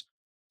those.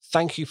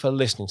 Thank you for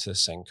listening to the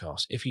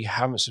SENcast. If you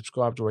haven't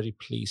subscribed already,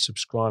 please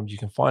subscribe. You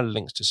can find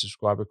links to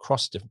subscribe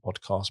across different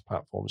podcast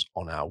platforms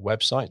on our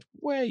website,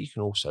 where you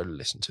can also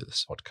listen to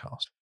this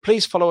podcast.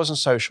 Please follow us on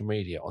social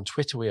media. On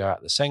Twitter, we are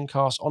at the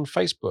SENcast. On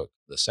Facebook,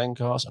 the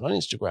SENcast. And on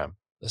Instagram,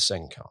 the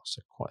SENcast.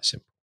 So quite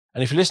simple.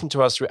 And if you listen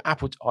to us through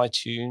Apple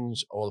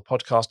iTunes or the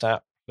podcast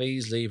app,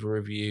 please leave a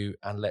review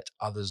and let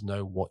others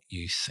know what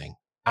you think.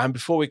 And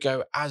before we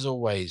go, as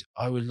always,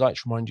 I would like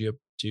to remind you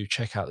to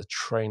check out the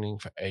Training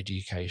for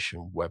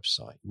Education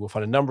website. You will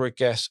find a number of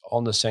guests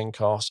on the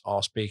SENcast,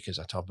 our speakers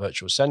at our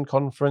virtual SEN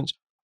conference,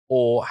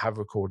 or have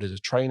recorded a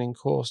training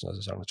course. And as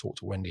I said, I'm going to talk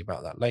to Wendy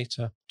about that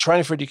later.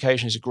 Training for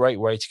Education is a great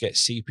way to get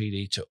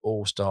CPD to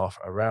all staff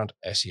around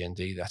SEND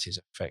that is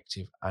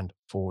effective and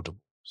affordable.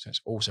 So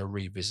it's also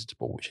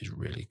revisitable, which is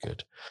really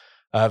good.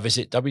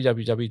 Visit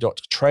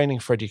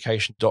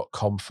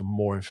www.trainingforeducation.com for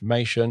more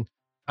information.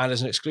 And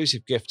as an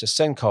exclusive gift to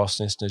SENcast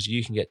listeners,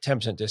 you can get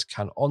 10%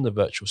 discount on the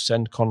virtual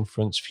SEN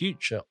conference,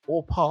 future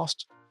or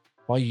past,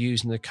 by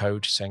using the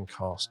code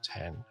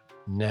SENcast10.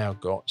 Now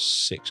got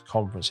 6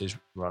 conferences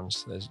run,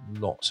 so there's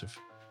lots of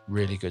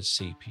really good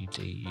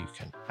CPD you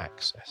can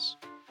access.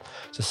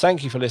 So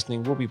thank you for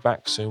listening. We'll be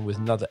back soon with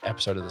another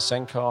episode of the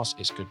SENcast.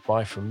 It's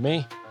goodbye from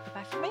me.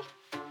 Goodbye from